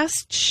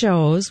past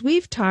shows,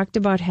 we've talked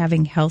about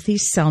having healthy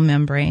cell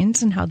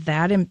membranes and how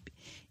that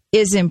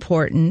is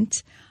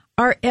important.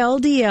 Our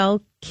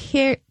LDL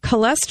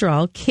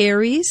cholesterol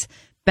carries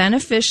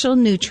beneficial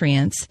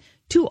nutrients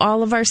to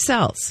all of our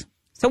cells.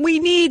 So we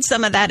need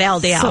some of that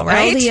LDL, so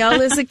right? LDL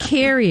is a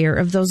carrier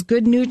of those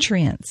good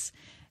nutrients.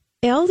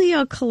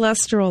 LDL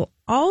cholesterol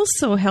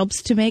also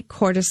helps to make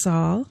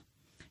cortisol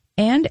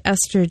and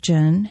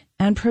estrogen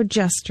and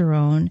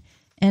progesterone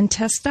and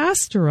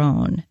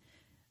testosterone.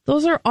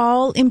 Those are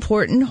all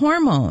important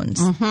hormones.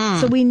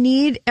 So we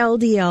need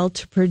LDL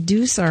to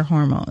produce our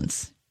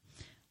hormones.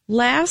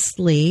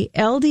 Lastly,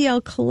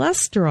 LDL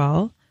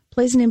cholesterol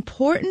plays an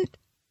important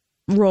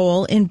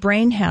role in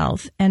brain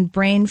health and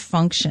brain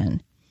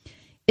function.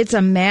 It's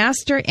a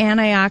master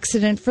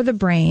antioxidant for the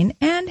brain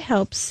and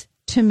helps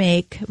to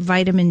make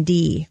vitamin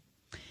D.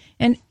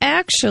 And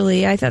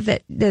actually, I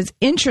thought that's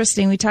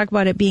interesting. We talk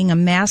about it being a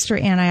master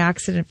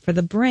antioxidant for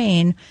the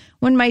brain.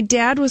 When my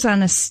dad was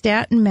on a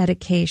statin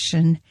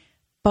medication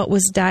but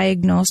was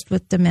diagnosed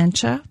with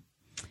dementia,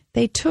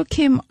 they took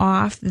him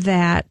off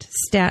that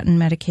statin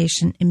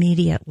medication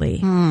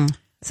immediately.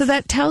 So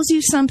that tells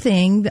you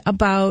something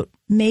about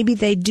maybe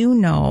they do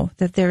know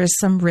that there is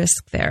some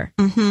risk there.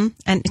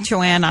 And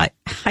Joanne, I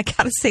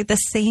got to say the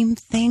same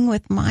thing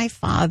with my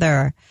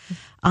father.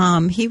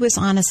 He was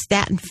on a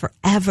statin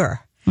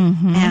forever.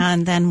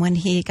 And then when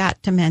he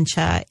got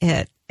dementia,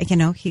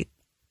 he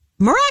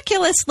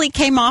miraculously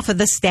came off of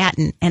the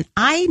statin. And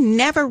I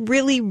never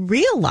really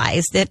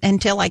realized it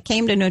until I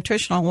came to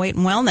Nutritional Weight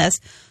and Wellness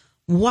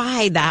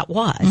why that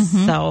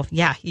was. So,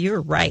 yeah,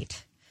 you're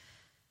right.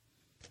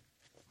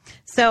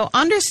 So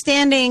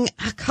understanding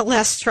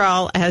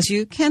cholesterol, as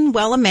you can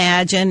well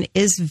imagine,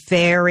 is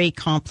very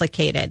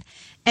complicated.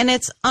 And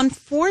it's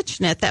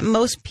unfortunate that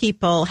most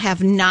people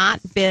have not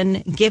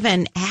been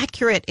given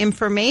accurate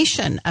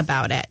information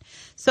about it.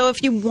 So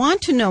if you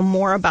want to know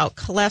more about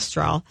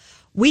cholesterol,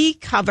 we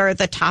cover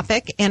the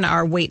topic in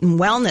our Weight and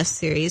Wellness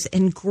series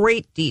in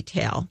great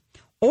detail.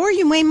 Or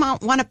you may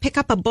want to pick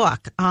up a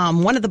book.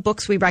 One of the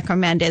books we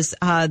recommend is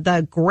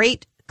The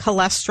Great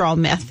Cholesterol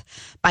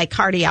Myth by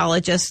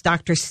cardiologist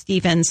Dr.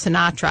 Stephen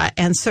Sinatra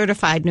and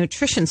certified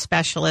nutrition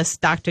specialist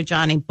Dr.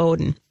 Johnny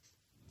Bowden.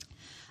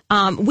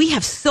 We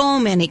have so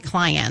many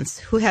clients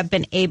who have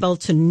been able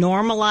to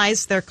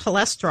normalize their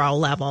cholesterol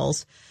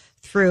levels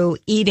through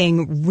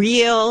eating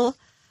real,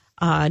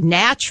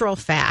 natural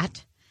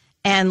fat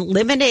and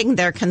limiting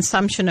their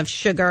consumption of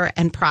sugar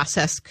and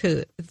processed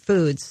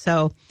foods.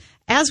 So,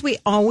 as we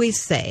always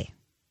say,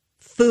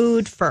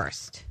 food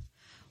first.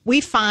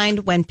 We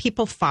find when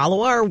people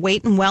follow our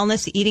weight and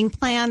wellness eating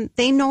plan,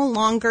 they no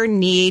longer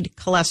need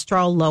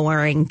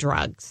cholesterol-lowering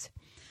drugs.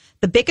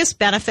 The biggest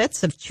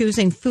benefits of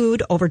choosing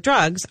food over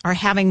drugs are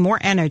having more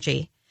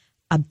energy,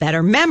 a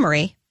better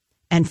memory,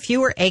 and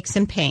fewer aches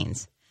and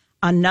pains.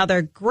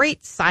 Another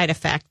great side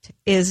effect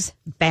is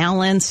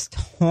balanced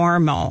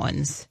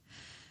hormones.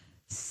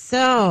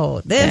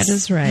 So this that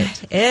is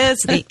right. is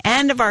the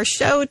end of our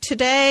show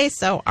today.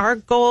 So our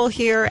goal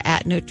here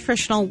at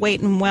Nutritional Weight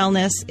and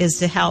Wellness is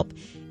to help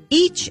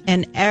each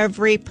and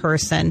every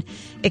person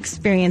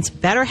experience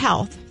better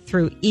health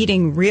through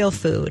eating real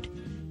food.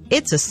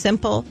 It's a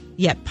simple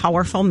yet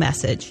powerful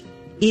message.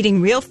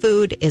 Eating real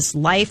food is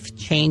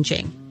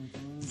life-changing.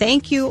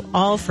 Thank you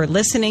all for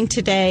listening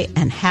today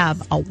and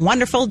have a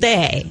wonderful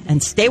day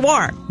and stay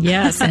warm.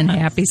 Yes, and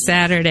happy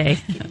Saturday.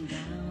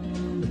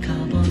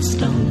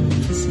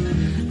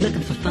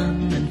 Looking for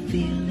fun and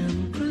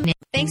feeling.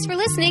 Thanks for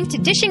listening to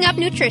Dishing Up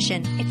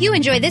Nutrition. If you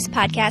enjoy this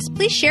podcast,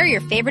 please share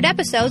your favorite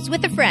episodes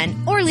with a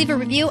friend or leave a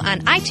review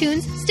on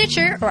iTunes,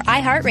 Stitcher, or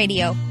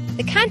iHeartRadio.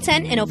 The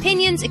content and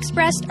opinions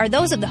expressed are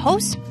those of the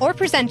host or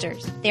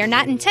presenters. They are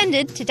not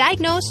intended to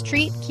diagnose,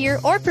 treat, cure,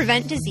 or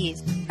prevent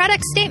disease.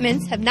 Product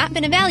statements have not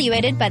been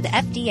evaluated by the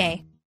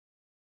FDA.